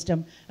school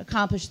system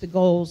accomplish the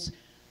goals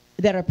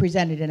that are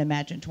presented in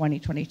Imagine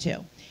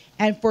 2022.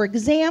 And for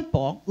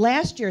example,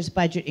 last year's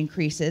budget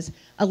increases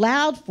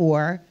allowed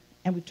for,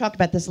 and we've talked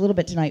about this a little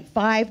bit tonight,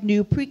 5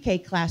 new pre-K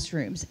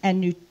classrooms and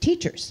new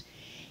teachers.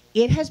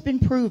 It has been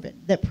proven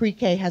that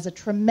pre-K has a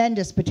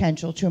tremendous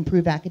potential to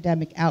improve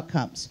academic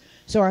outcomes.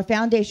 So our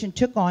foundation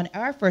took on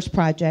our first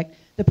project,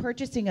 the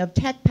purchasing of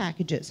tech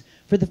packages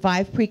for the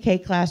 5 pre-K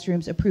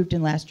classrooms approved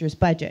in last year's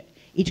budget.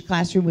 Each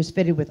classroom was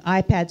fitted with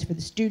iPads for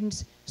the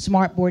students,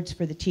 smart boards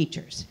for the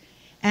teachers.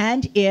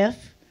 And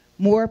if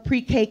more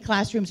pre-K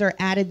classrooms are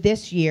added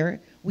this year,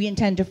 we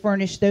intend to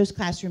furnish those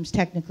classrooms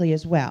technically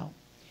as well.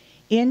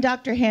 In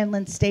Dr.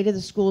 Hanlon's State of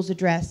the Schools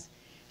address,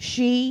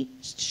 she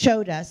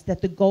showed us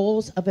that the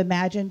goals of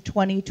Imagine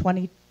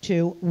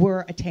 2022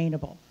 were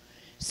attainable.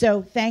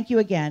 So thank you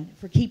again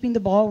for keeping the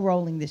ball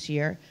rolling this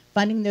year,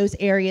 funding those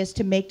areas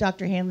to make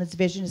Dr. Hanlon's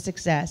vision a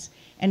success,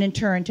 and in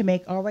turn to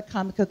make our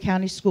Wicomico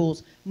County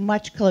schools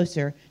much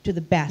closer to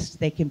the best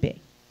they can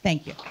be.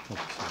 Thank you.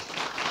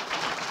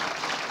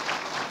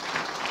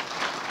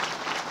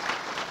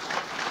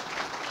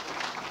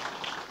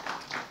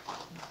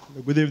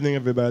 Good evening,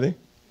 everybody.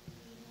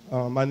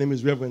 My name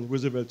is Reverend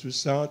Roosevelt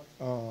Toussaint.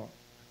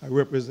 I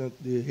represent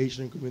the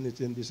Haitian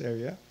community in this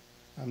area.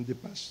 I'm the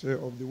pastor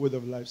of the Word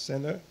of Life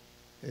Center,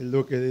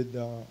 located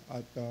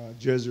at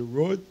Jersey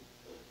Road.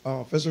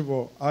 First of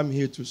all, I'm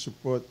here to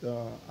support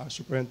our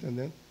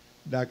superintendent,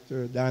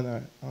 Dr.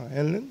 Dana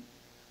Hanlon,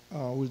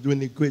 who's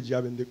doing a great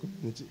job in the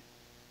community.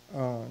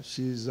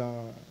 She's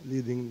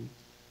leading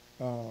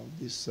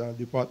this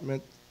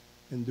department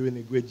and doing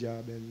a great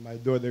job. And my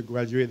daughter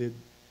graduated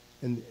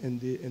in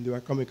the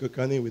Wicomico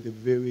County with a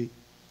very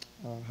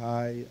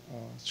high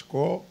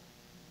score.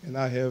 And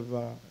I have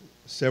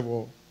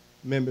several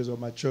members of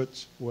my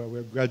church who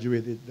were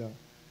graduated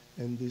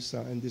in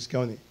this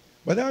county.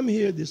 But I'm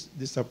here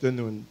this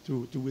afternoon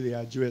to really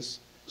address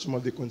some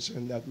of the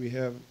concerns that we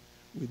have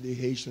with the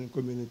Haitian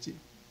community.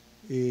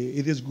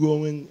 It is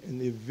growing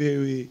in a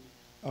very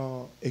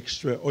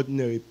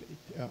extraordinary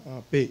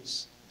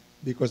pace.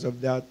 Because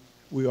of that,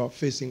 we are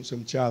facing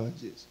some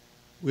challenges.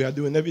 We are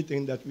doing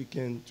everything that we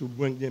can to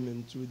bring them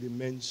into the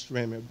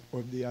mainstream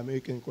of the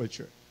American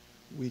culture.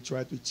 We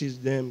try to teach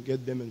them,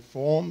 get them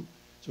informed,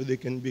 so they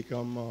can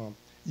become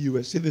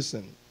U.S.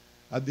 citizens.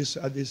 By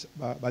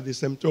the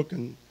same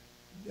token,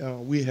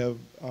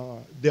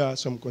 there are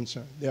some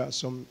concerns, there are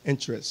some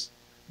interests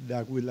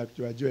that we'd like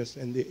to address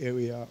in the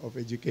area of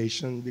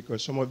education,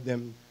 because some of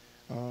them,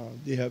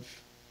 they have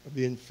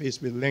been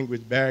faced with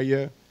language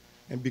barrier,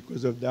 and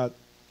because of that,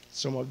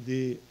 some of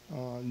the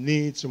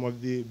needs, some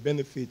of the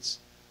benefits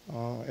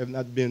have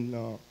not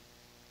been,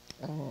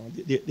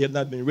 they have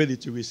not been ready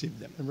to receive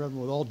them. And Reverend,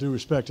 with all due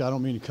respect, I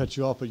don't mean to cut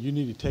you off, but you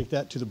need to take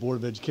that to the Board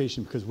of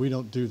Education, because we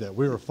don't do that.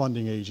 We're a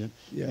funding agent,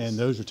 Yes. and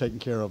those are taken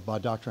care of by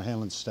Dr.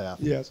 Hanlon's staff.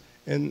 Yes,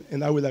 and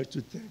I would like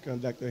to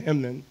thank Dr.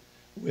 Hanlon,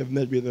 who have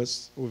met with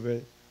us over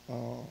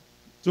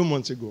 2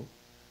 months ago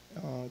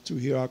to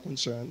hear our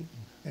concern.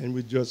 And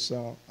we just,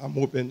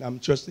 I'm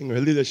trusting her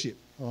leadership.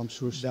 Oh, I'm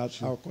sure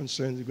that our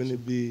concerns are going to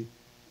be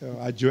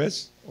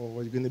addressed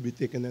or are going to be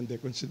taken into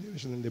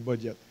consideration in the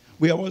budget.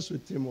 We have also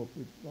teamed up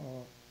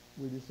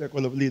with the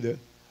second of leader,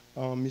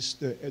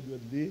 Mr.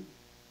 Edward Lee,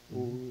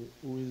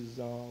 who is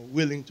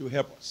willing to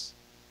help us.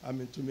 I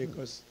mean, to make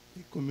us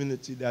a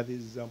community that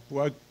is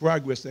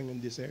progressing in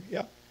this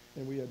area.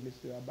 And we have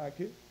Mr.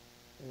 Abake,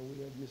 and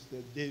we have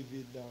Mr.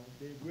 David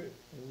Degre,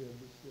 and we have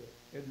Mr.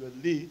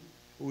 Edward Lee,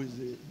 who is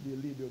the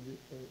leader of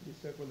the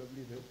second of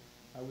leader.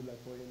 I would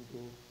like for him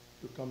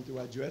to come to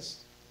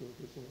address some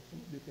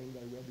of the things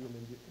that we are doing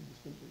in this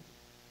country.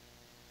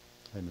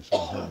 Hey,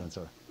 Mr. Hanlon,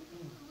 sir.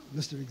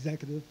 Mr.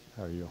 Executive.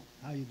 How are you?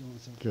 How you doing,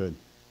 sir? Good.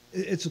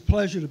 It's a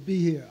pleasure to be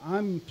here.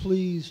 I'm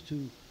pleased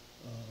to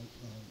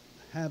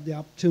have the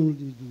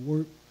opportunity to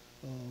work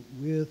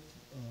with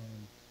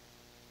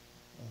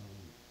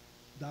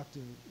Dr.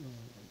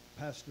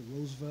 Pastor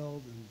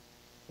Roosevelt and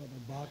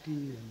Brother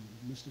Baki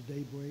and Mr.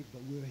 Daybreak,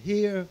 but we're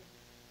here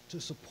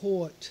to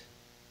support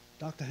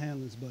Dr.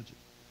 Hanlon's budget.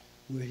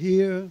 We're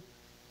here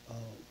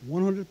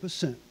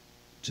 100%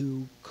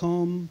 to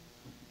come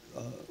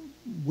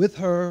with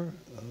her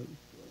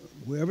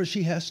wherever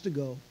she has to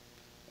go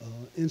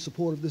in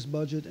support of this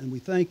budget, and we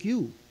thank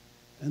you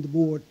and the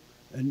board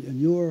and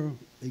your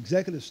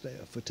executive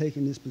staff for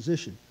taking this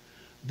position.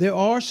 There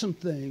are some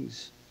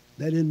things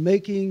that in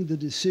making the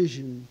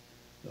decision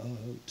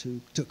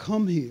to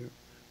come here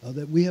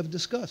that we have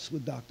discussed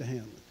with Dr.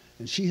 Hanlon,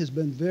 and she has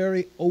been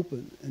very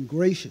open and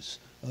gracious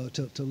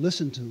to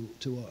listen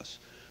to us.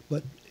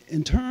 But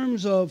in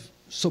terms of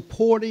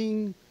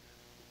supporting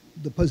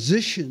the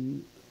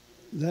position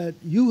that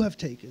you have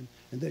taken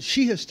and that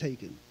she has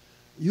taken,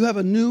 you have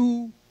a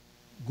new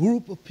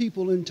group of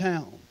people in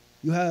town.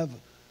 You have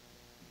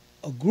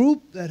a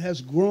group that has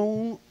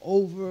grown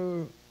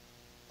over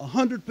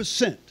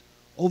 100%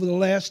 over the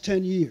last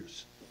 10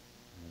 years.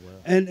 Wow.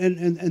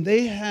 And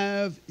they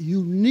have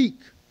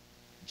unique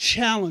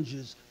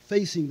challenges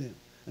facing them.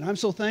 And I'm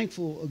so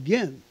thankful,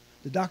 again,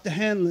 that Dr.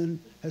 Hanlon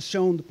has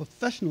shown the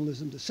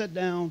professionalism to sit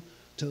down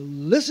to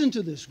listen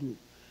to this group.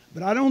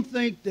 But I don't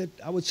think that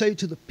I would say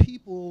to the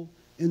people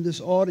in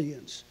this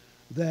audience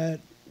that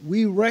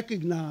we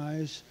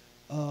recognize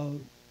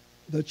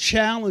the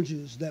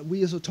challenges that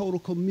we as a total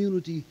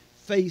community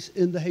face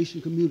in the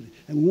Haitian community.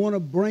 And we want to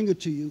bring it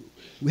to you.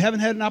 We haven't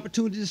had an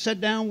opportunity to sit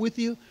down with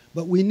you,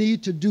 but we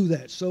need to do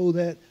that so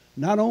that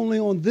not only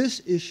on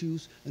this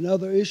issues and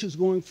other issues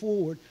going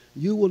forward,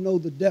 you will know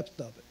the depth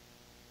of it.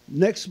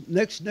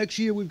 Next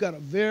year, we've got a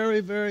very,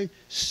 very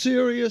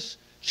serious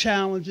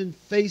challenge in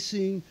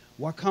facing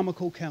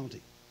Wicomico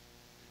County.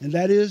 And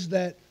that is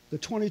that the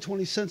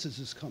 2020 census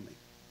is coming.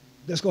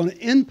 That's going to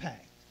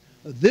impact.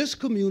 This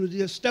community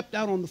has stepped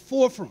out on the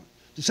forefront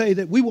to say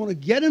that we want to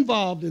get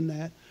involved in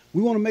that.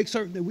 We want to make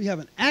certain that we have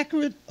an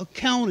accurate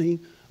accounting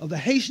of the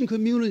Haitian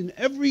community and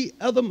every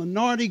other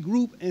minority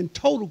group and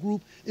total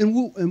group in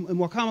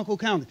Wicomico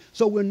County.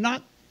 So we're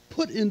not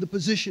put in the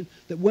position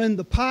that when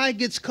the pie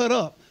gets cut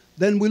up,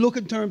 then we look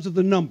in terms of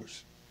the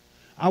numbers.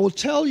 I will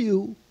tell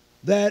you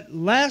that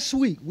last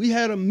week we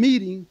had a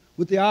meeting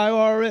with the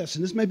IRS,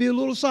 and this may be a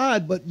little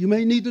aside, but you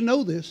may need to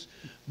know this,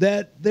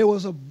 that there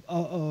was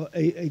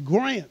a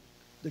grant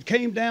that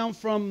came down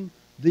from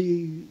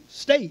the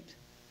state,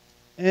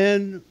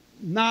 and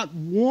not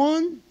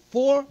one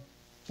for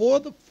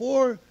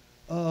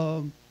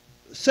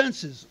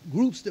census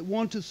groups that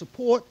want to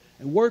support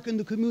and work in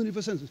the community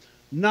for census.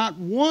 Not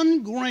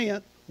one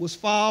grant was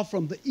filed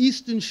from the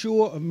eastern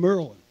shore of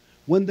Maryland.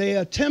 When they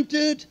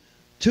attempted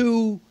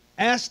to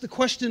ask the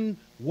question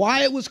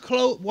why it was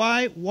closed,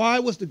 why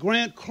was the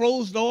grant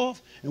closed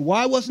off, and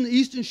why wasn't the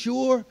eastern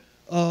shore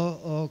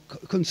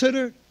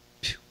considered?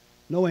 Phew,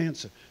 no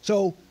answer.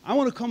 So I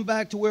want to come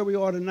back to where we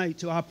are tonight,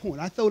 to our point.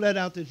 I throw that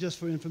out there just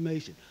for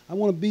information. I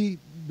want to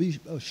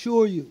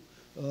assure you,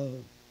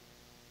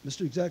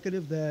 Mr.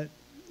 Executive, that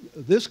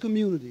this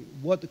community,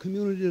 the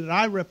community that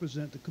I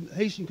represent, the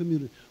Haitian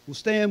community, will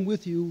stand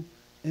with you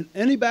in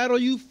any battle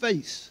you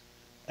face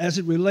as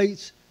it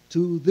relates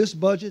to this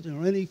budget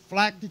or any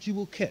flack that you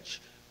will catch.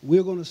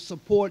 We're going to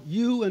support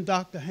you and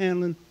Dr.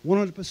 Hanlon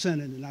 100% in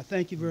it, and I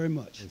thank you very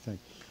much. Thank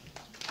you.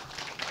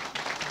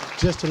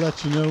 Just to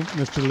let you know,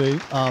 Mr. Lee,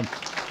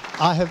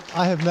 I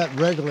have met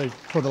regularly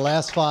for the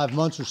last 5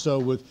 months or so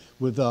with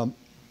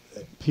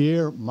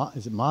Pierre,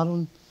 is it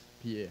Madeline?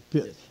 Pierre.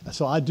 Yes.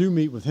 So I do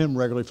meet with him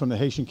regularly from the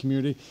Haitian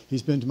community.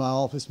 He's been to my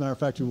office. Matter of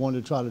fact, we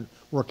wanted to try to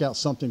work out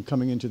something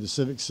coming into the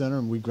Civic Center,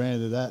 and we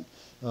granted that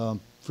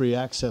free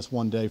access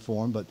one day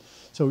for him. But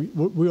so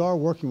we are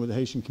working with the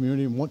Haitian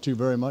community and want to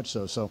very much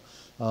so. So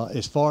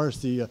as far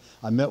as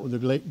I met with the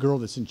late girl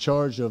that's in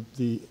charge of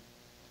the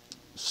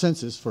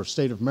census for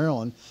state of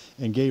Maryland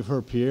and gave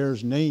her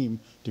Pierre's name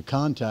to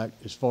contact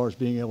as far as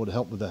being able to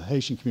help with the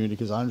Haitian community,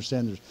 because I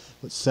understand there's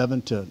what,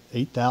 7,000 to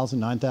 8,000,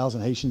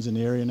 9,000 Haitians in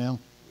the area now.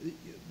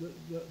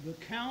 The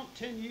count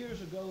 10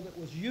 years ago that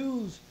was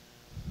used,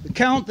 the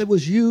count that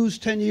was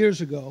used 10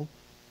 years ago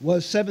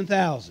was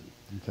 7,000.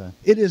 Okay.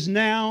 It is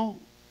now,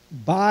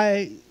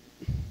 by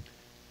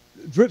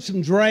drips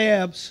and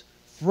drabs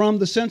from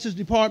the Census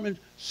Department,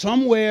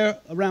 somewhere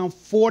around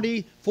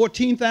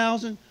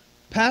 14,000.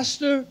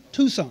 Pastor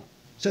Toussaint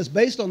says,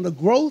 based on the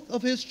growth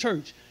of his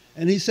church,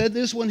 and he said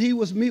this when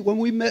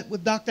we met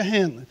with Dr.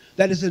 Hanlon,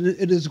 that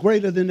it is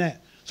greater than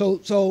that. So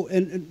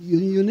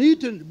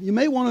you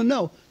may want to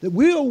know that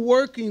we are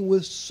working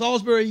with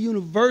Salisbury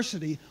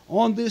University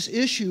on this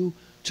issue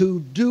to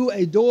do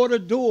a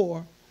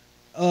door-to-door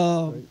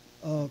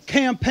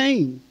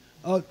campaign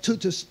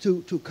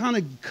to kind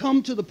of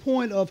come to the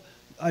point of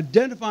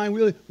identifying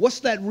really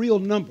what's that real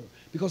number.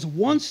 Because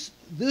once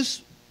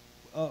this,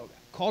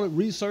 call it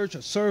research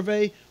or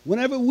survey,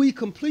 whenever we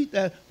complete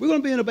that, we're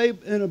going to be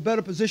in a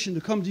better position to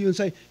come to you and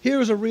say,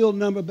 here's a real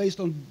number based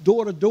on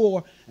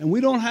door-to-door, and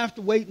we don't have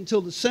to wait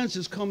until the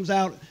census comes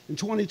out in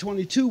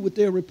 2022 with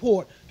their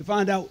report to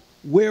find out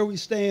where we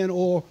stand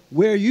or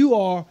where you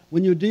are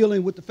when you're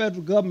dealing with the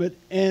federal government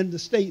and the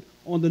state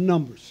on the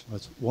numbers.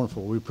 That's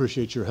wonderful. We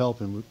appreciate your help,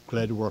 and we're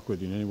glad to work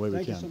with you in any way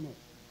we can. Thank you so much.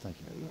 Thank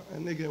you.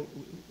 And again,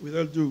 with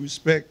all due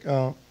respect,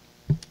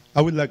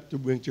 I would like to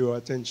bring to your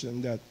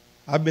attention that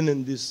I've been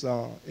in this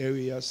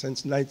area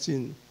since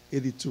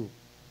 1982.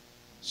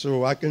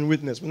 So I can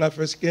witness, when I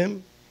first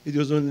came, it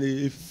was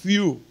only a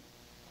few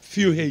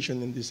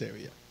Haitians in this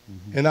area.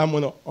 Mm-hmm. And I'm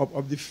one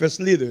of the first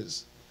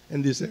leaders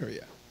in this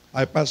area.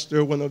 I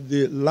pastor one of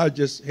the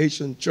largest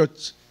Haitian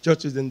churches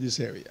in this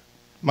area.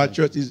 My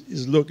church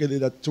is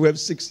located at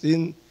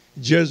 1216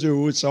 Jersey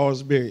Road,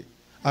 Salisbury.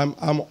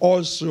 I'm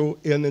also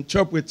an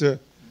interpreter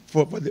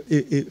for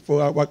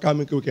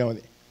Wicomico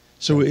County.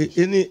 So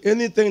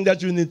anything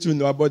that you need to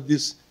know about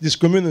this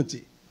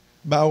community,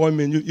 by all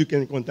means, you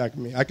can contact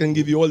me. I can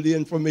give you all the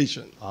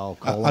information. I'll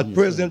call At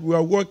present, we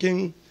are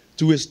working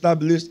to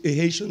establish a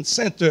Haitian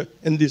center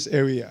in this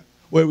area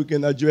where we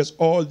can address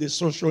all the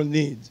social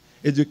needs,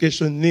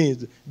 education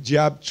needs,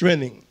 job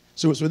training.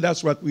 So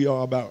that's what we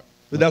are about.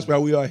 So that's why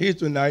we are here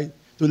tonight,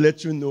 to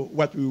let you know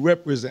what we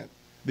represent,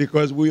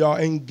 because we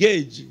are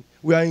engaged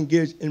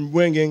in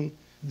bringing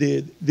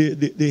the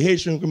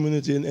Haitian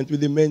community into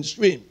the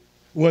mainstream.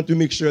 We want to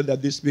make sure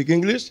that they speak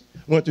English.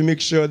 We want to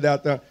make sure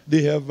that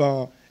they have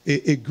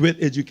a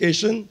great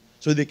education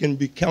so they can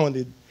be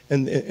counted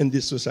in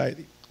this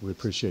society. We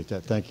appreciate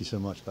that. Thank you so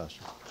much,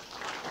 Pastor.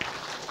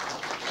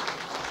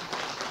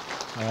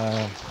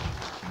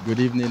 Good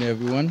evening,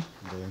 everyone.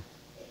 Okay.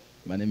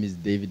 My name is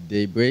David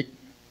Daybreak.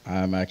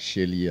 I'm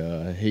actually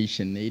a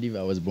Haitian native.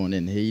 I was born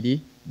in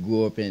Haiti,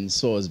 grew up in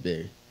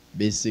Salisbury.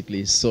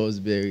 Basically,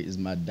 Salisbury is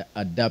my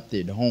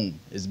adopted home.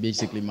 It's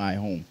basically my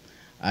home.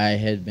 I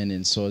had been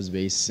in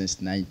Salisbury since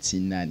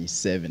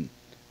 1997.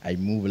 I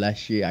moved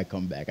last year, I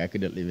come back. I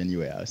couldn't live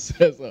anywhere else.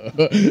 So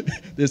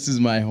this is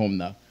my home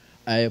now.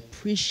 I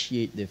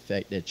appreciate the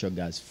fact that you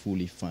guys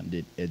fully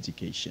funded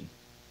education.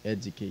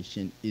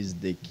 Education is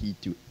the key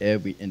to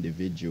every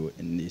individual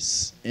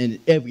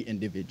every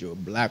individual,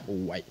 black or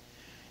white.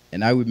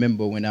 And I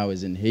remember when I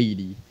was in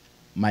Haiti,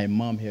 my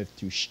mom had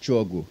to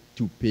struggle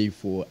to pay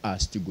for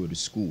us to go to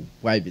school,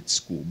 private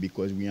school,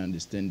 because we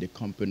understand the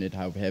component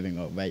of having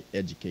a right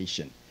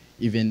education.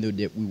 Even though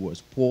that we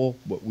was poor,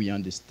 but we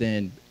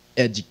understand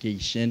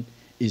education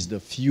is the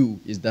fuel,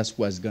 that's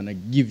what's gonna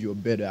give you a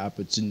better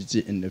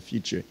opportunity in the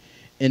future.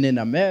 And in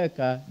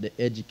America, the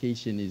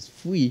education is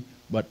free,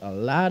 but a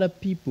lot of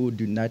people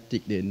do not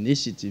take the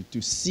initiative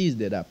to seize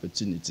that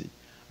opportunity.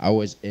 I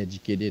was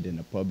educated in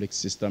the public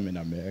system in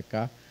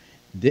America,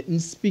 didn't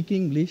speak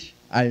English.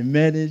 I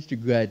managed to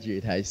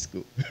graduate high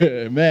school.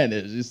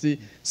 Managed, you see?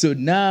 So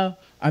now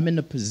I'm in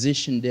a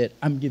position that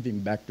I'm giving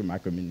back to my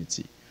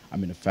community.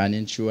 I'm in the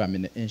financial, I'm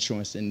in the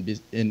insurance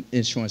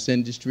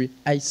industry.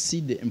 I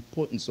see the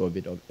importance of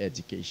it, of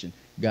education.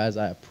 Guys,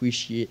 I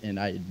appreciate and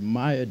I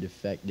admire the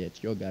fact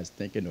that you guys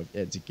thinking of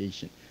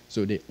education.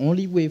 So the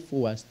only way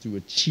for us to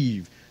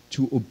achieve,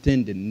 to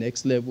obtain the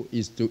next level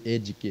is to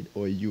educate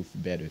our youth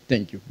better.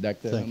 Thank you,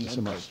 Dr. Thank you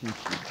so much.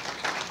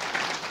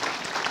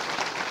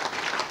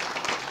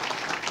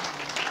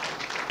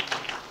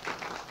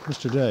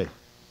 Mr. Day,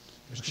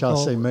 shall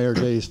I say Mayor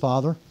Day's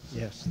father?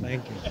 Yes,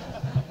 thank you.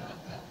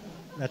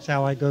 That's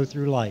how I go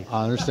through life.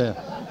 I understand.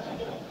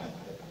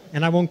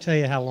 And I won't tell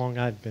you how long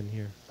I've been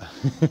here.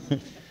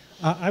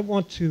 I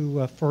want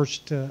to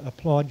first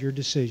applaud your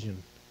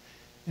decision.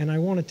 And I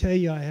want to tell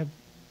you I have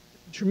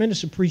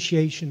tremendous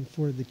appreciation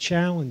for the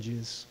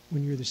challenges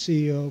when you're the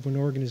CEO of an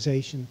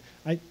organization.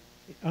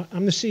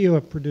 I'm the CEO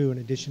of Purdue in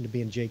addition to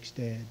being Jake's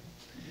dad.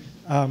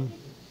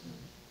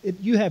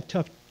 You have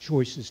tough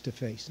choices to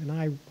face, and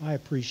I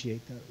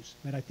appreciate those.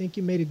 But I think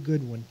you made a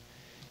good one.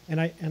 And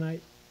I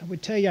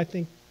would tell you I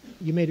think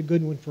you made a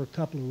good one for a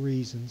couple of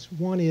reasons.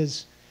 One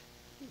is,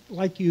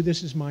 like you,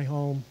 this is my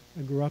home.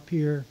 I grew up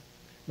here.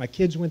 My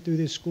kids went through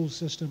this school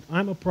system.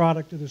 I'm a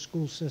product of the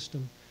school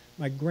system.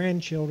 My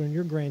grandchildren,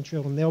 your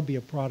grandchildren, they'll be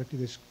a product of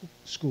this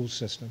school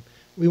system.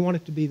 We want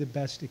it to be the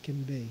best it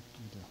can be.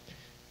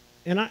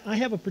 And I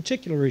have a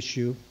particular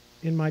issue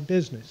in my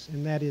business,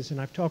 and that is,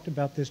 and I've talked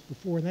about this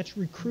before, and that's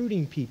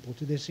recruiting people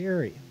to this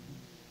area.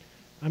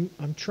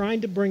 I'm trying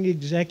to bring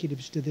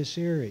executives to this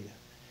area.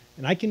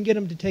 And I can get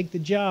them to take the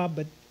job,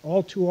 but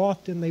all too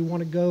often they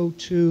want to go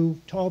to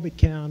Talbot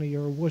County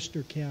or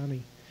Worcester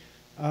County.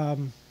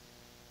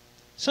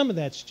 Some of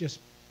that's just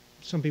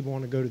some people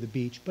want to go to the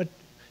beach, but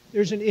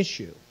there's an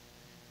issue.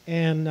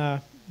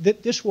 And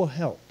this will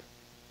help.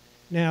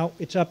 Now,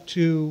 it's up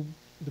to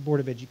the Board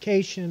of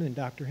Education and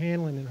Dr.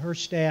 Hanlon and her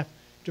staff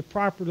to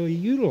properly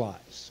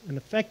utilize and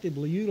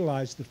effectively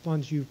utilize the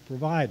funds you've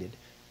provided.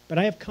 But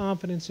I have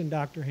confidence in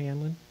Dr.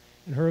 Hanlon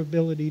and her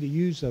ability to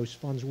use those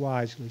funds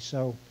wisely.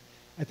 So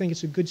I think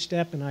it's a good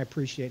step, and I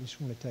appreciate it. I just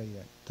want to tell you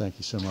that. Thank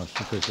you so much.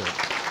 I appreciate it.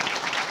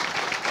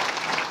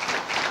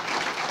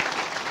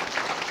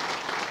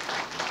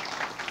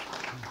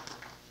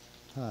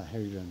 Hi, how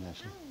are you doing,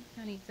 Ashley? Hi,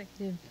 County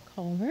Executive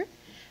Culver.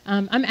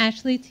 I'm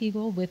Ashley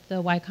Teagle with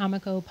the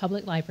Wicomico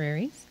Public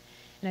Libraries,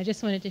 and I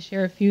just wanted to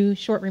share a few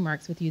short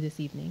remarks with you this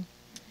evening.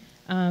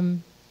 I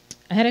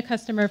had a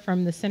customer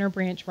from the center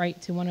branch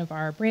write to one of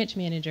our branch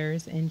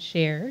managers and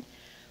shared,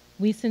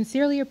 "We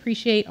sincerely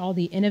appreciate all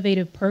the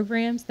innovative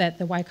programs that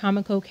the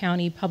Wicomico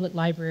County Public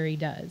Library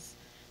does.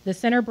 The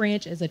center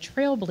branch is a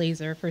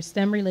trailblazer for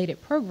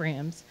STEM-related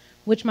programs,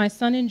 which my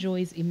son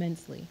enjoys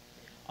immensely.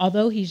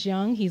 Although he's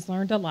young, he's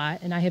learned a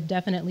lot, and I have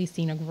definitely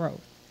seen a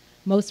growth.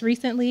 Most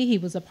recently, he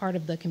was a part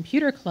of the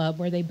computer club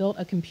where they built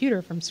a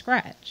computer from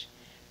scratch.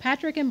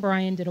 Patrick and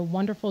Brian did a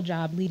wonderful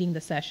job leading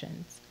the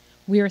sessions.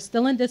 We are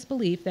still in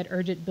disbelief that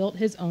Urgit built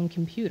his own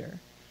computer.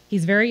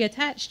 He's very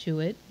attached to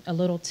it, a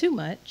little too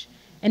much,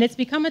 and it's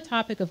become a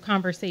topic of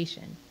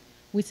conversation.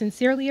 We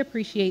sincerely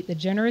appreciate the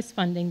generous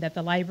funding that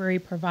the library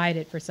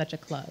provided for such a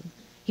club.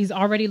 He's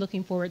already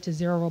looking forward to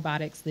Zero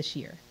Robotics this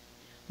year.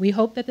 We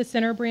hope that the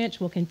center branch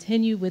will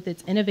continue with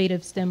its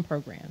innovative STEM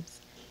programs.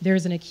 There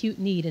is an acute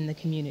need in the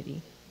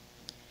community."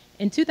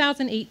 In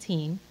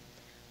 2018,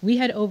 we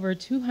had over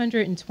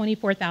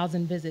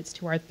 224,000 visits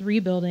to our 3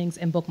 buildings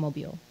and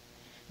bookmobile.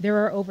 There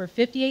are over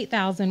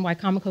 58,000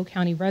 Wicomico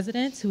County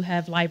residents who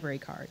have library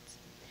cards.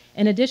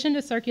 In addition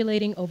to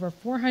circulating over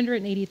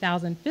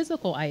 480,000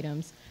 physical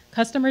items,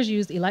 customers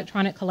used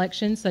electronic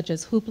collections such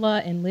as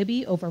Hoopla and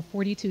Libby over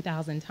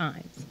 42,000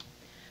 times.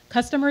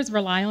 Customers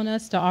rely on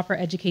us to offer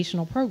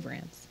educational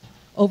programs.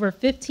 Over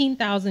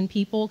 15,000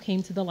 people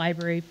came to the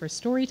library for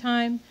story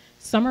time,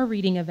 summer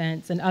reading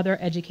events, and other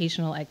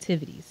educational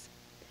activities.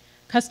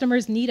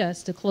 Customers need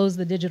us to close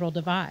the digital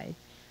divide.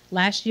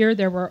 Last year,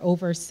 there were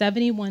over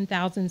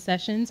 71,000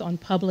 sessions on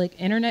public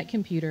internet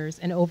computers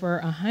and over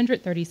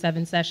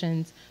 137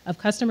 sessions of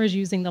customers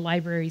using the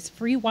library's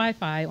free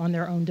Wi-Fi on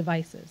their own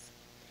devices.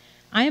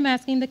 I am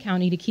asking the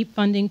county to keep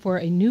funding for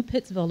a new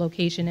Pittsville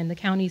location in the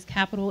county's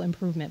capital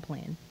improvement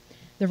plan.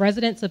 The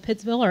residents of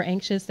Pittsville are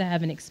anxious to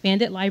have an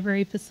expanded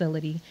library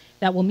facility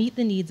that will meet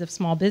the needs of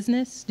small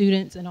business,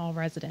 students, and all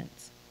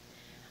residents.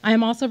 I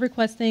am also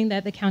requesting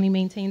that the county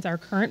maintains our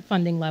current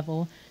funding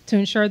level to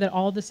ensure that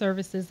all the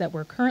services that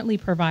we're currently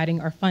providing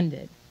are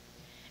funded.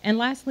 And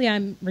lastly,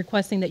 I'm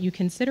requesting that you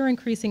consider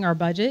increasing our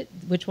budget,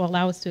 which will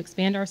allow us to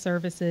expand our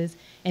services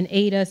and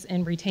aid us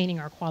in retaining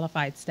our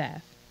qualified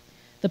staff.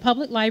 The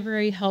public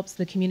library helps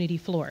the community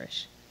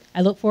flourish.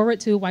 I look forward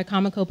to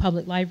Wicomico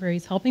Public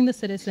Libraries helping the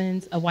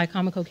citizens of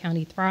Wicomico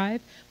County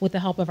thrive with the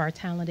help of our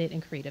talented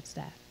and creative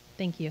staff.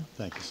 Thank you.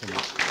 Thank you so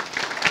much.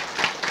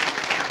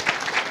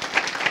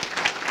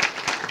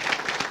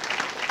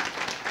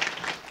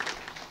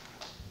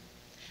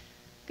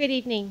 Good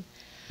evening.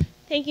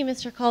 Thank you,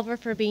 Mr. Culver,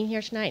 for being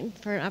here tonight and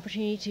for an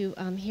opportunity to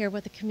hear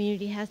what the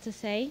community has to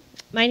say.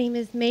 My name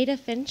is Maida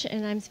Finch,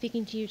 and I'm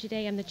speaking to you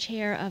today. I'm the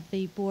chair of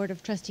the Board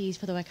of Trustees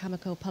for the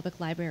Wicomico Public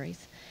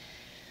Libraries.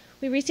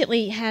 We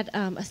recently had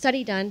a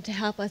study done to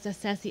help us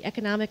assess the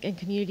economic and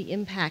community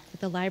impact that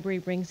the library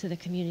brings to the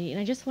community,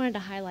 and I just wanted to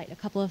highlight a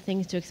couple of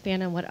things to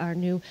expand on what our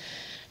new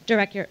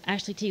director,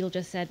 Ashley Teagle,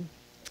 just said.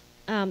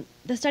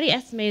 The study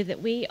estimated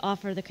that we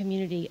offer the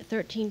community a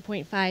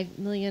 $13.5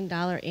 million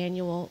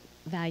annual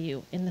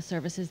value in the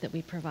services that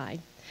we provide.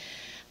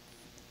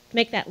 To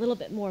make that a little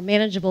bit more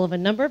manageable of a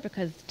number,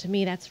 because to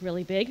me that's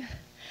really big,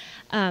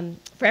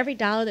 for every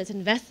dollar that's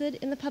invested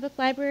in the public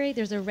library,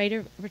 there's a rate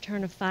of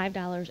return of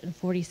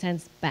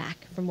 $5.40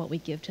 back from what we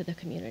give to the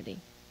community.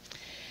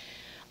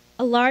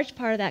 A large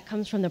part of that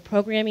comes from the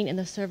programming and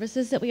the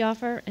services that we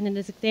offer, and in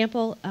this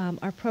example,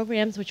 our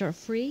programs, which are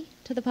free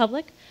to the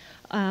public,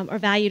 are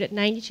valued at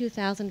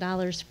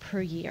 $92,000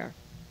 per year.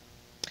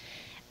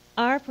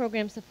 Our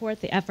programs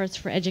support the efforts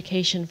for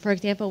education. For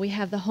example, we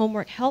have the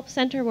Homework Help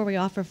Center where we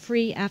offer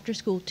free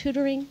after-school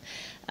tutoring.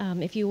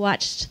 If you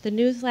watched the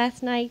news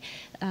last night,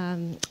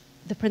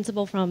 the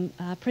principal from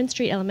Prince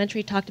Street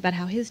Elementary talked about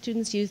how his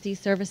students use these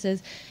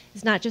services.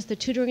 It's not just the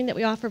tutoring that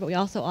we offer, but we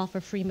also offer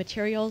free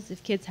materials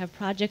if kids have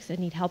projects and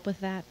need help with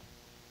that.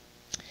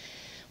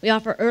 We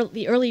offer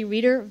the Early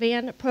Reader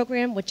Van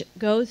program, which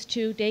goes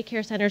to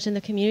daycare centers in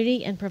the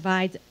community and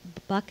provides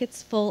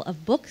buckets full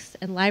of books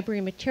and library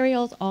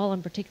materials, all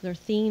on particular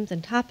themes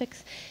and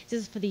topics.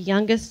 This is for the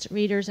youngest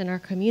readers in our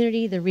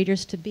community, the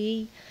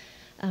readers-to-be,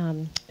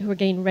 who are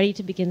getting ready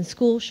to begin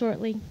school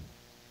shortly.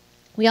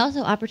 We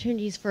also have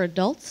opportunities for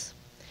adults.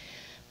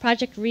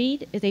 Project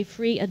Read is a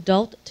free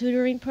adult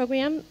tutoring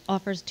program,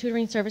 offers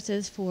tutoring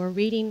services for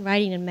reading,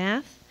 writing, and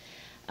math.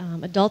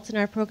 Adults in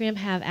our program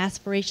have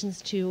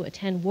aspirations to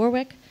attend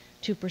Warwick,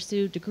 to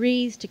pursue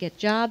degrees, to get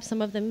jobs.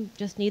 Some of them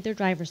just need their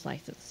driver's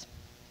license.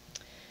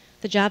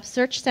 The Job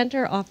Search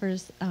Center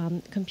offers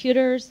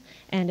computers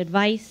and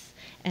advice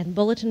and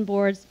bulletin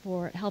boards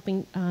for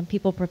helping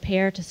people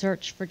prepare to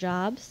search for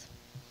jobs.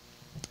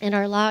 And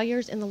our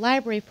Lawyers in the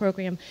Library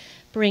program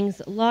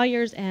brings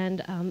lawyers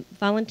and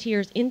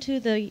volunteers into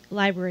the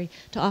library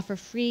to offer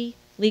free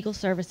legal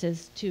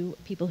services to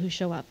people who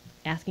show up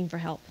asking for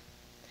help.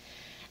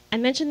 I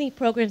mentioned the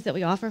programs that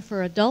we offer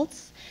for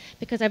adults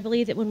because I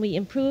believe that when we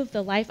improve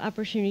the life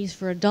opportunities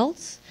for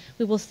adults,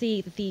 we will see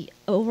that the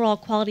overall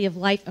quality of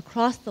life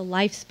across the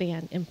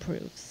lifespan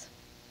improves.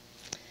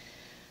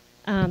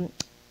 I'm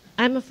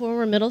a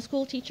former middle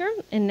school teacher,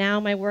 and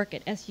now my work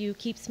at SU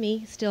keeps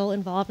me still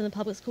involved in the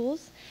public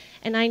schools,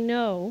 and I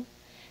know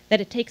that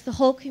it takes the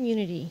whole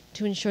community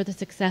to ensure the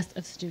success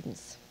of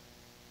students.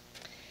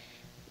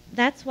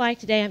 That's why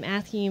today I'm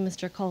asking you,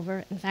 Mr.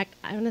 Culver, in fact,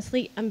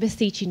 honestly, I'm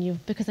beseeching you,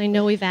 because I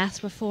know we've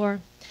asked before,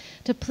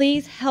 to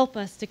please help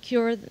us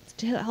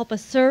help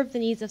us serve the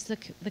needs of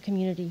the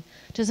community,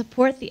 to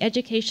support the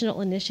educational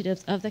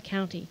initiatives of the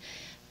county.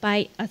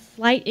 By a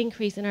slight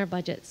increase in our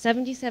budget,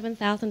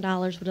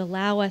 $77,000 would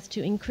allow us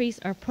to increase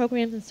our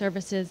programs and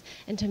services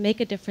and to make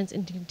a difference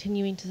in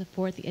continuing to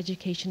support the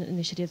education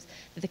initiatives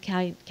that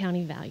the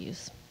county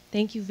values.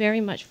 Thank you very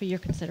much for your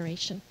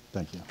consideration.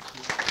 Thank you.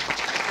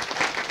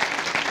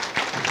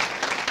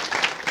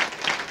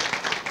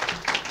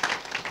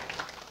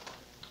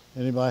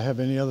 Anybody have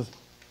any other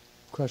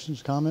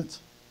questions, comments?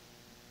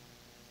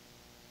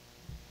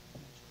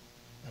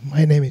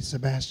 My name is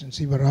Sebastian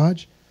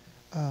Sivaraj.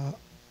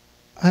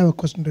 I have a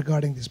question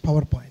regarding this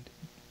PowerPoint.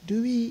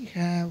 Do we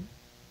have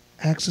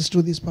access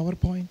to this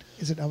PowerPoint?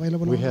 Is it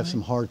available We online? have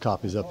some hard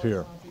copies up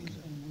here.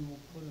 And we will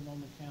put it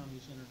on the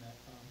county's internet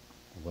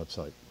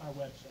Website. our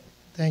website.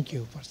 Thank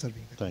you for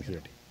serving the Thank you.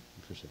 community.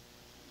 Appreciate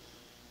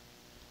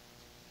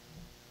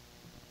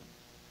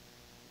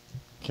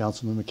it.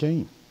 Councilman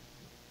McCain.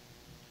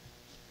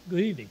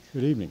 Good evening.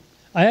 Good evening.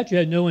 I actually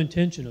had no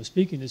intention of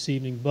speaking this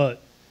evening,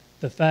 but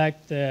the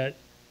fact that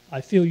I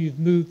feel you've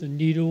moved the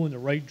needle in the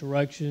right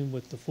direction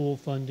with the full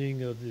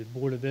funding of the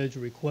Board of Ed's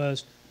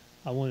request,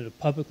 I wanted to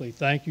publicly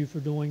thank you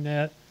for doing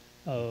that.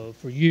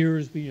 For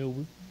years,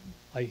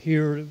 I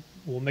hear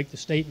we'll make the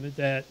statement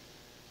that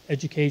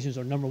education is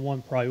our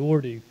 #1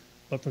 priority,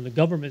 but from the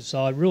government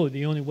side, really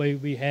the only way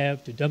we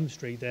have to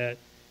demonstrate that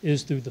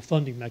is through the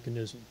funding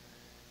mechanism.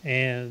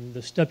 And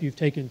the step you've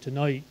taken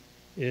tonight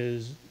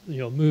is,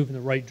 move in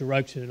the right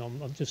direction. And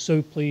I'm just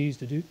so pleased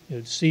to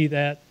see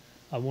that.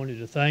 I wanted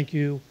to thank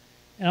you.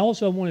 And I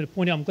also wanted to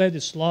point out, I'm glad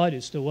this slide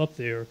is still up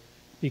there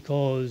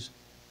because,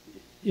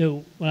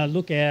 when I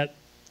look at,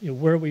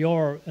 where we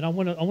are, and I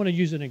want to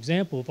use an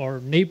example of our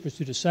neighbors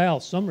to the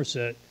south,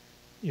 Somerset.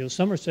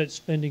 Somerset's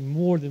spending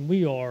more than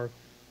we are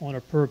on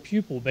a per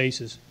pupil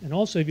basis. And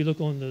also, if you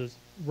look on the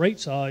right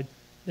side,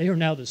 they are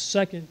now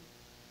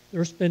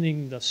they're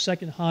spending the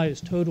second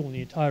highest total in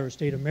the entire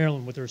state of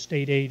Maryland with their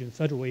state aid and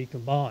federal aid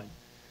combined.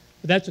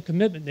 But that's a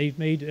commitment they've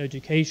made to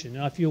education,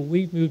 and I feel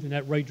we've moved in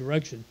that right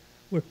direction.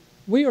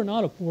 We are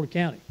not a poor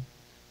county.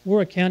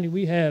 We're a county,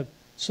 we have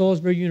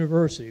Salisbury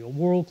University, a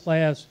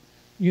world-class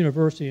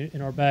university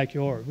in our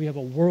backyard. We have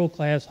a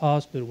world-class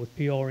hospital with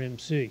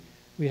PRMC.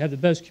 We have the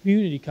best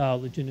community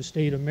college in the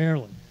state of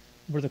Maryland.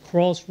 We're the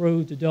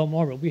crossroads to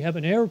Delmarva. We have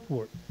an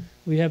airport.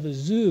 We have a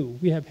zoo.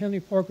 We have Henry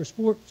Parker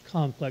Sports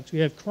Complex. We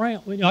have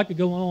Crown. I could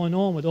go on and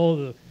on with all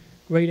the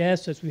great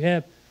assets we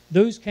have.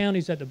 Those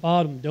counties at the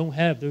bottom don't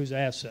have those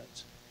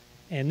assets.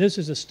 And this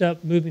is a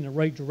step moving in the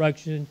right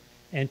direction.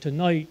 And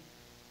tonight,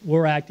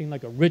 we're acting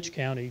like a rich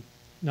county,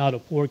 not a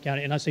poor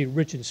county. And I say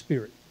rich in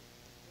spirit.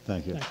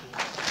 Thank you.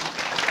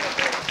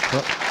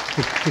 Well,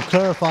 to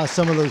clarify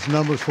some of those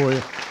numbers for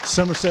you,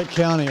 Somerset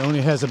County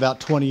only has about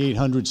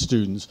 2,800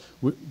 students.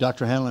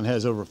 Dr. Hanlon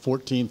has over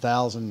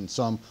 14,000 and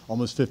some,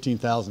 almost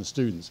 15,000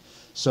 students.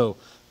 So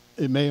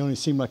it may only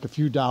seem like a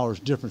few dollars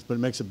difference, but it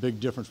makes a big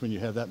difference when you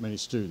have that many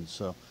students.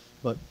 So,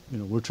 but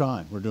we're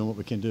trying. We're doing what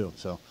we can do.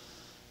 So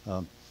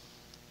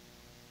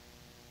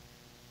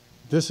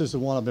this is the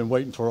one I've been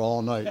waiting for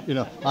all night.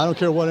 I don't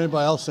care what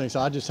anybody else thinks.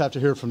 I just have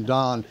to hear from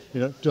Don.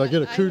 Do I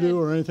get a kudu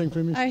or anything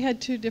from you? I had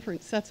two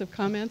different sets of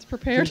comments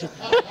prepared.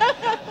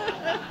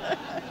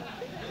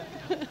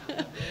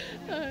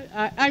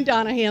 I'm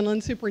Donna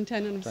Hanlon,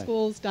 Superintendent of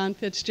Schools. Don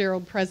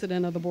Fitzgerald,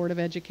 President of the Board of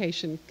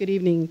Education. Good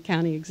evening,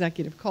 County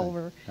Executive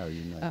Culver. How are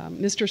you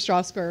tonight? Mr.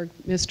 Strasburg,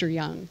 Mr.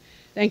 Young.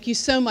 Thank you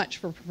so much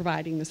for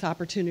providing this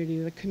opportunity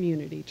to the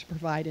community to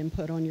provide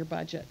input on your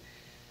budget.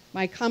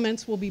 My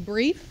comments will be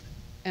brief,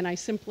 and I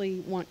simply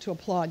want to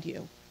applaud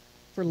you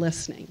for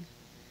listening.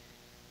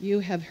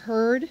 You have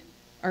heard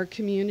our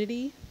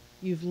community.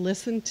 You've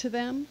listened to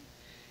them.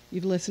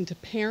 You've listened to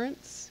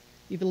parents.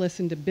 You've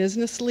listened to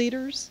business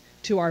leaders,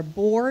 to our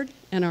board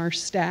and our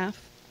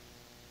staff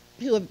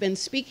who have been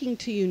speaking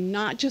to you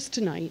not just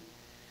tonight,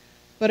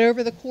 but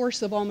over the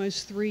course of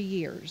almost 3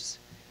 years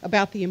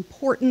about the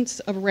importance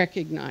of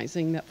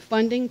recognizing that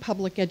funding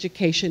public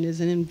education is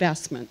an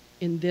investment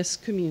in this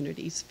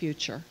community's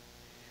future.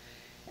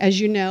 As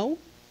you know,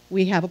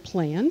 we have a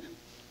plan,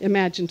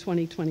 Imagine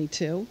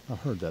 2022. I've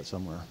heard that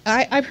somewhere.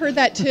 I've heard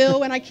that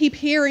too, and I keep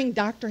hearing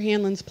Dr.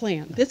 Hanlon's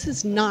plan. This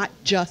is not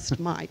just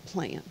my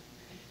plan.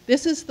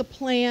 This is the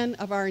plan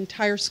of our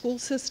entire school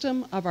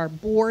system, of our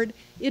board.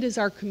 It is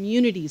our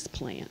community's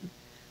plan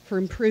for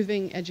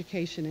improving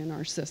education in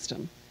our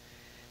system.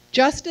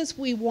 Just as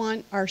we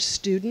want our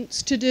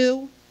students to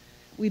do,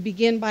 we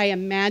begin by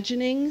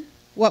imagining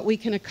what we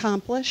can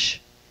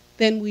accomplish,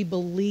 then we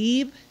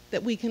believe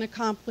that we can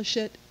accomplish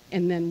it,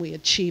 and then we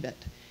achieve it.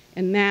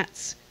 And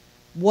that's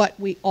what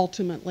we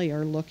ultimately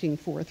are looking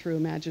for through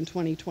Imagine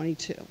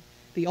 2022,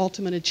 the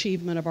ultimate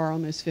achievement of our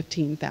almost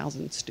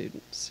 15,000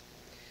 students.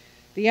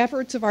 The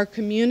efforts of our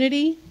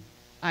community,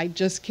 I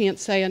just can't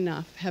say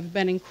enough, have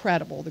been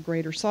incredible. The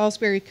Greater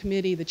Salisbury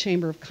Committee, the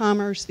Chamber of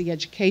Commerce, the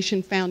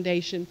Education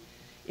Foundation,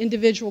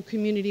 individual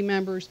community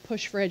members,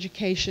 Push for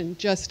Education,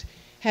 just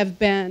have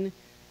been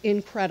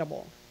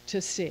incredible to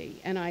see,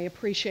 and I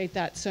appreciate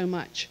that so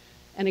much.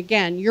 And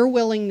again, your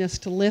willingness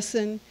to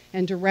listen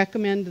and to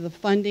recommend the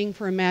funding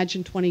for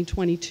Imagine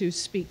 2022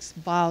 speaks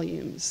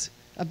volumes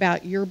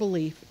about your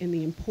belief in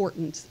the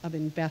importance of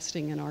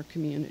investing in our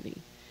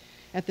community.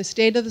 At the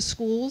State of the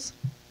Schools,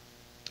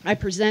 I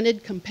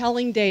presented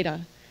compelling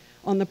data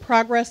on the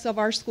progress of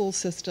our school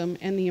system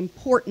and the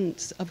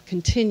importance of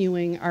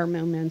continuing our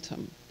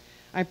momentum.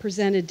 I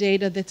presented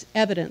data that's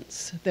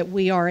evidence that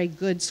we are a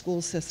good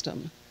school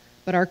system,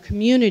 but our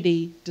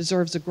community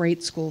deserves a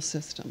great school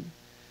system.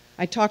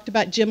 I talked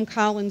about Jim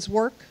Collins'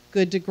 work,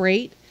 Good to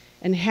Great,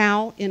 and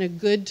how in a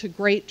good to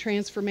great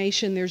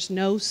transformation there's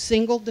no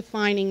single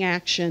defining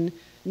action,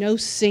 no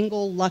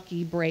single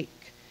lucky break.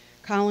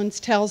 Collins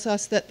tells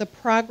us that the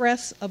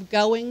progress of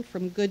going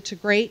from good to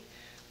great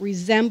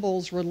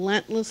resembles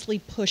relentlessly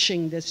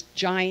pushing this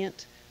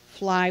giant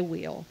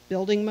flywheel,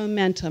 building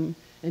momentum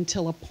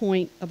until a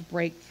point of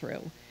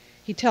breakthrough.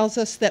 He tells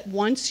us that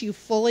once you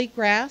fully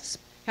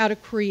grasp how to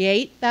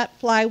create that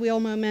flywheel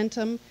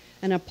momentum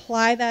and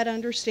apply that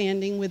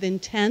understanding with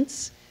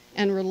intense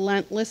and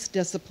relentless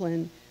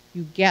discipline,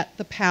 you get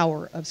the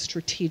power of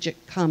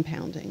strategic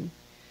compounding.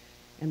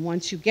 And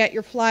once you get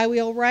your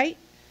flywheel right,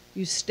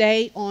 you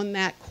stay on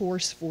that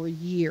course for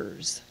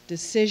years,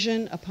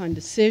 decision upon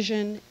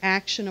decision,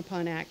 action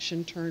upon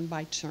action, turn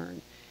by turn,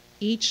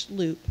 each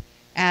loop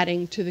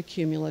adding to the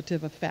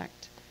cumulative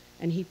effect.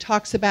 And he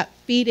talks about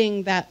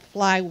feeding that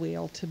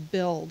flywheel to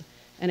build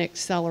and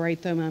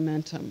accelerate the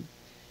momentum.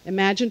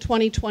 Imagine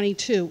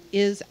 2022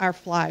 is our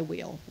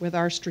flywheel with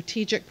our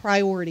strategic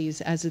priorities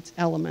as its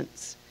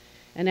elements.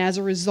 And as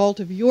a result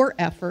of your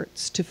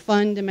efforts to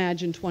fund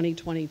Imagine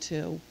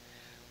 2022,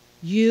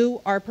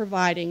 you are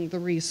providing the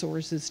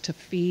resources to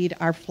feed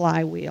our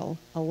flywheel,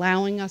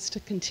 allowing us to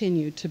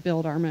continue to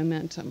build our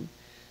momentum.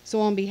 So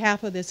on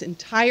behalf of this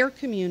entire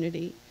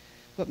community,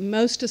 but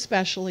most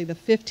especially the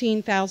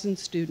 15,000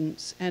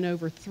 students and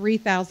over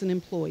 3,000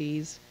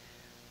 employees,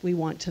 we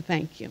want to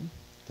thank you.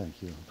 Thank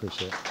you.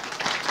 Appreciate it.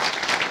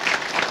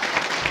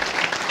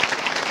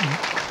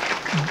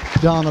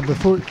 Donna,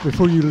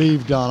 before you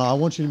leave, Donna, I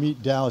want you to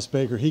meet Dallas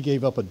Baker. He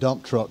gave up a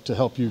dump truck to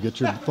help you get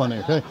your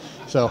funding, okay?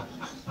 So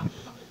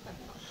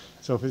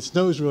if it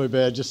snows really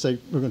bad, just say,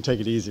 we're going to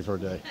take it easy for a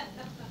day.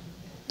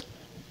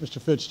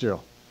 Mr.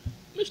 Fitzgerald.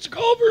 Mr.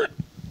 Culver,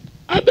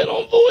 I've been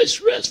on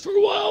voice rest for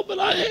a while, but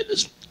I had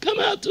to come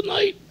out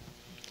tonight,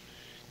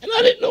 and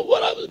I didn't know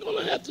what I was going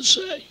to have to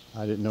say.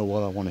 I didn't know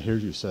what I want to hear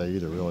you say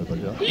either, really, but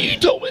yeah. But you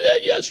told me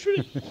that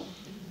yesterday.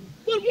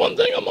 But one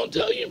thing I'm going to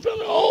tell you in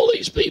front of all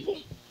these people,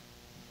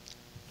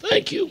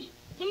 thank you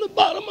from the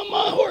bottom of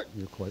my heart.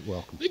 You're quite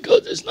welcome.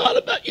 Because it's not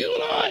about you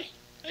and I,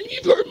 and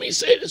you've heard me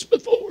say this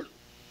before.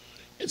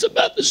 It's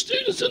about the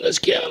students in this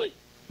county.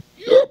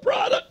 You're a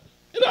product,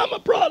 and I'm a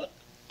product,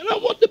 and I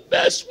want the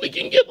best we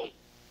can give them.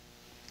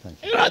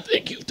 Thank you. And I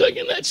think you've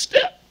taken that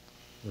step.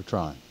 We're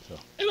trying. So.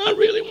 And I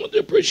really want to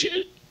appreciate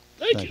it.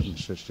 Thank you.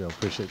 Mr. Fitzgerald.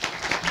 Appreciate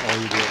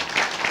all you do.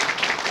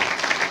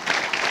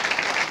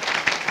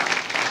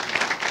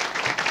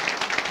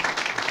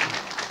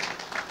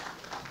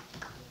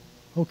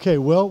 Okay,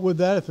 well, with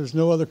that, if there's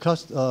no other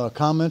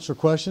comments or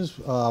questions,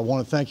 I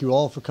want to thank you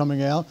all for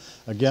coming out.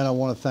 Again, I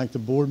want to thank the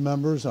board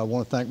members. I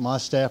want to thank my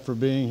staff for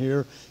being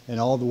here and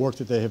all the work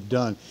that they have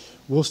done.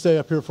 We'll stay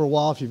up here for a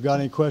while. If you've got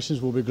any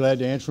questions, we'll be glad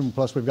to answer them.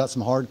 Plus, we've got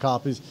some hard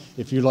copies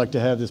if you'd like to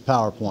have this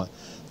PowerPoint.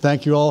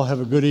 Thank you all.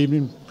 Have a good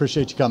evening.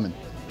 Appreciate you coming.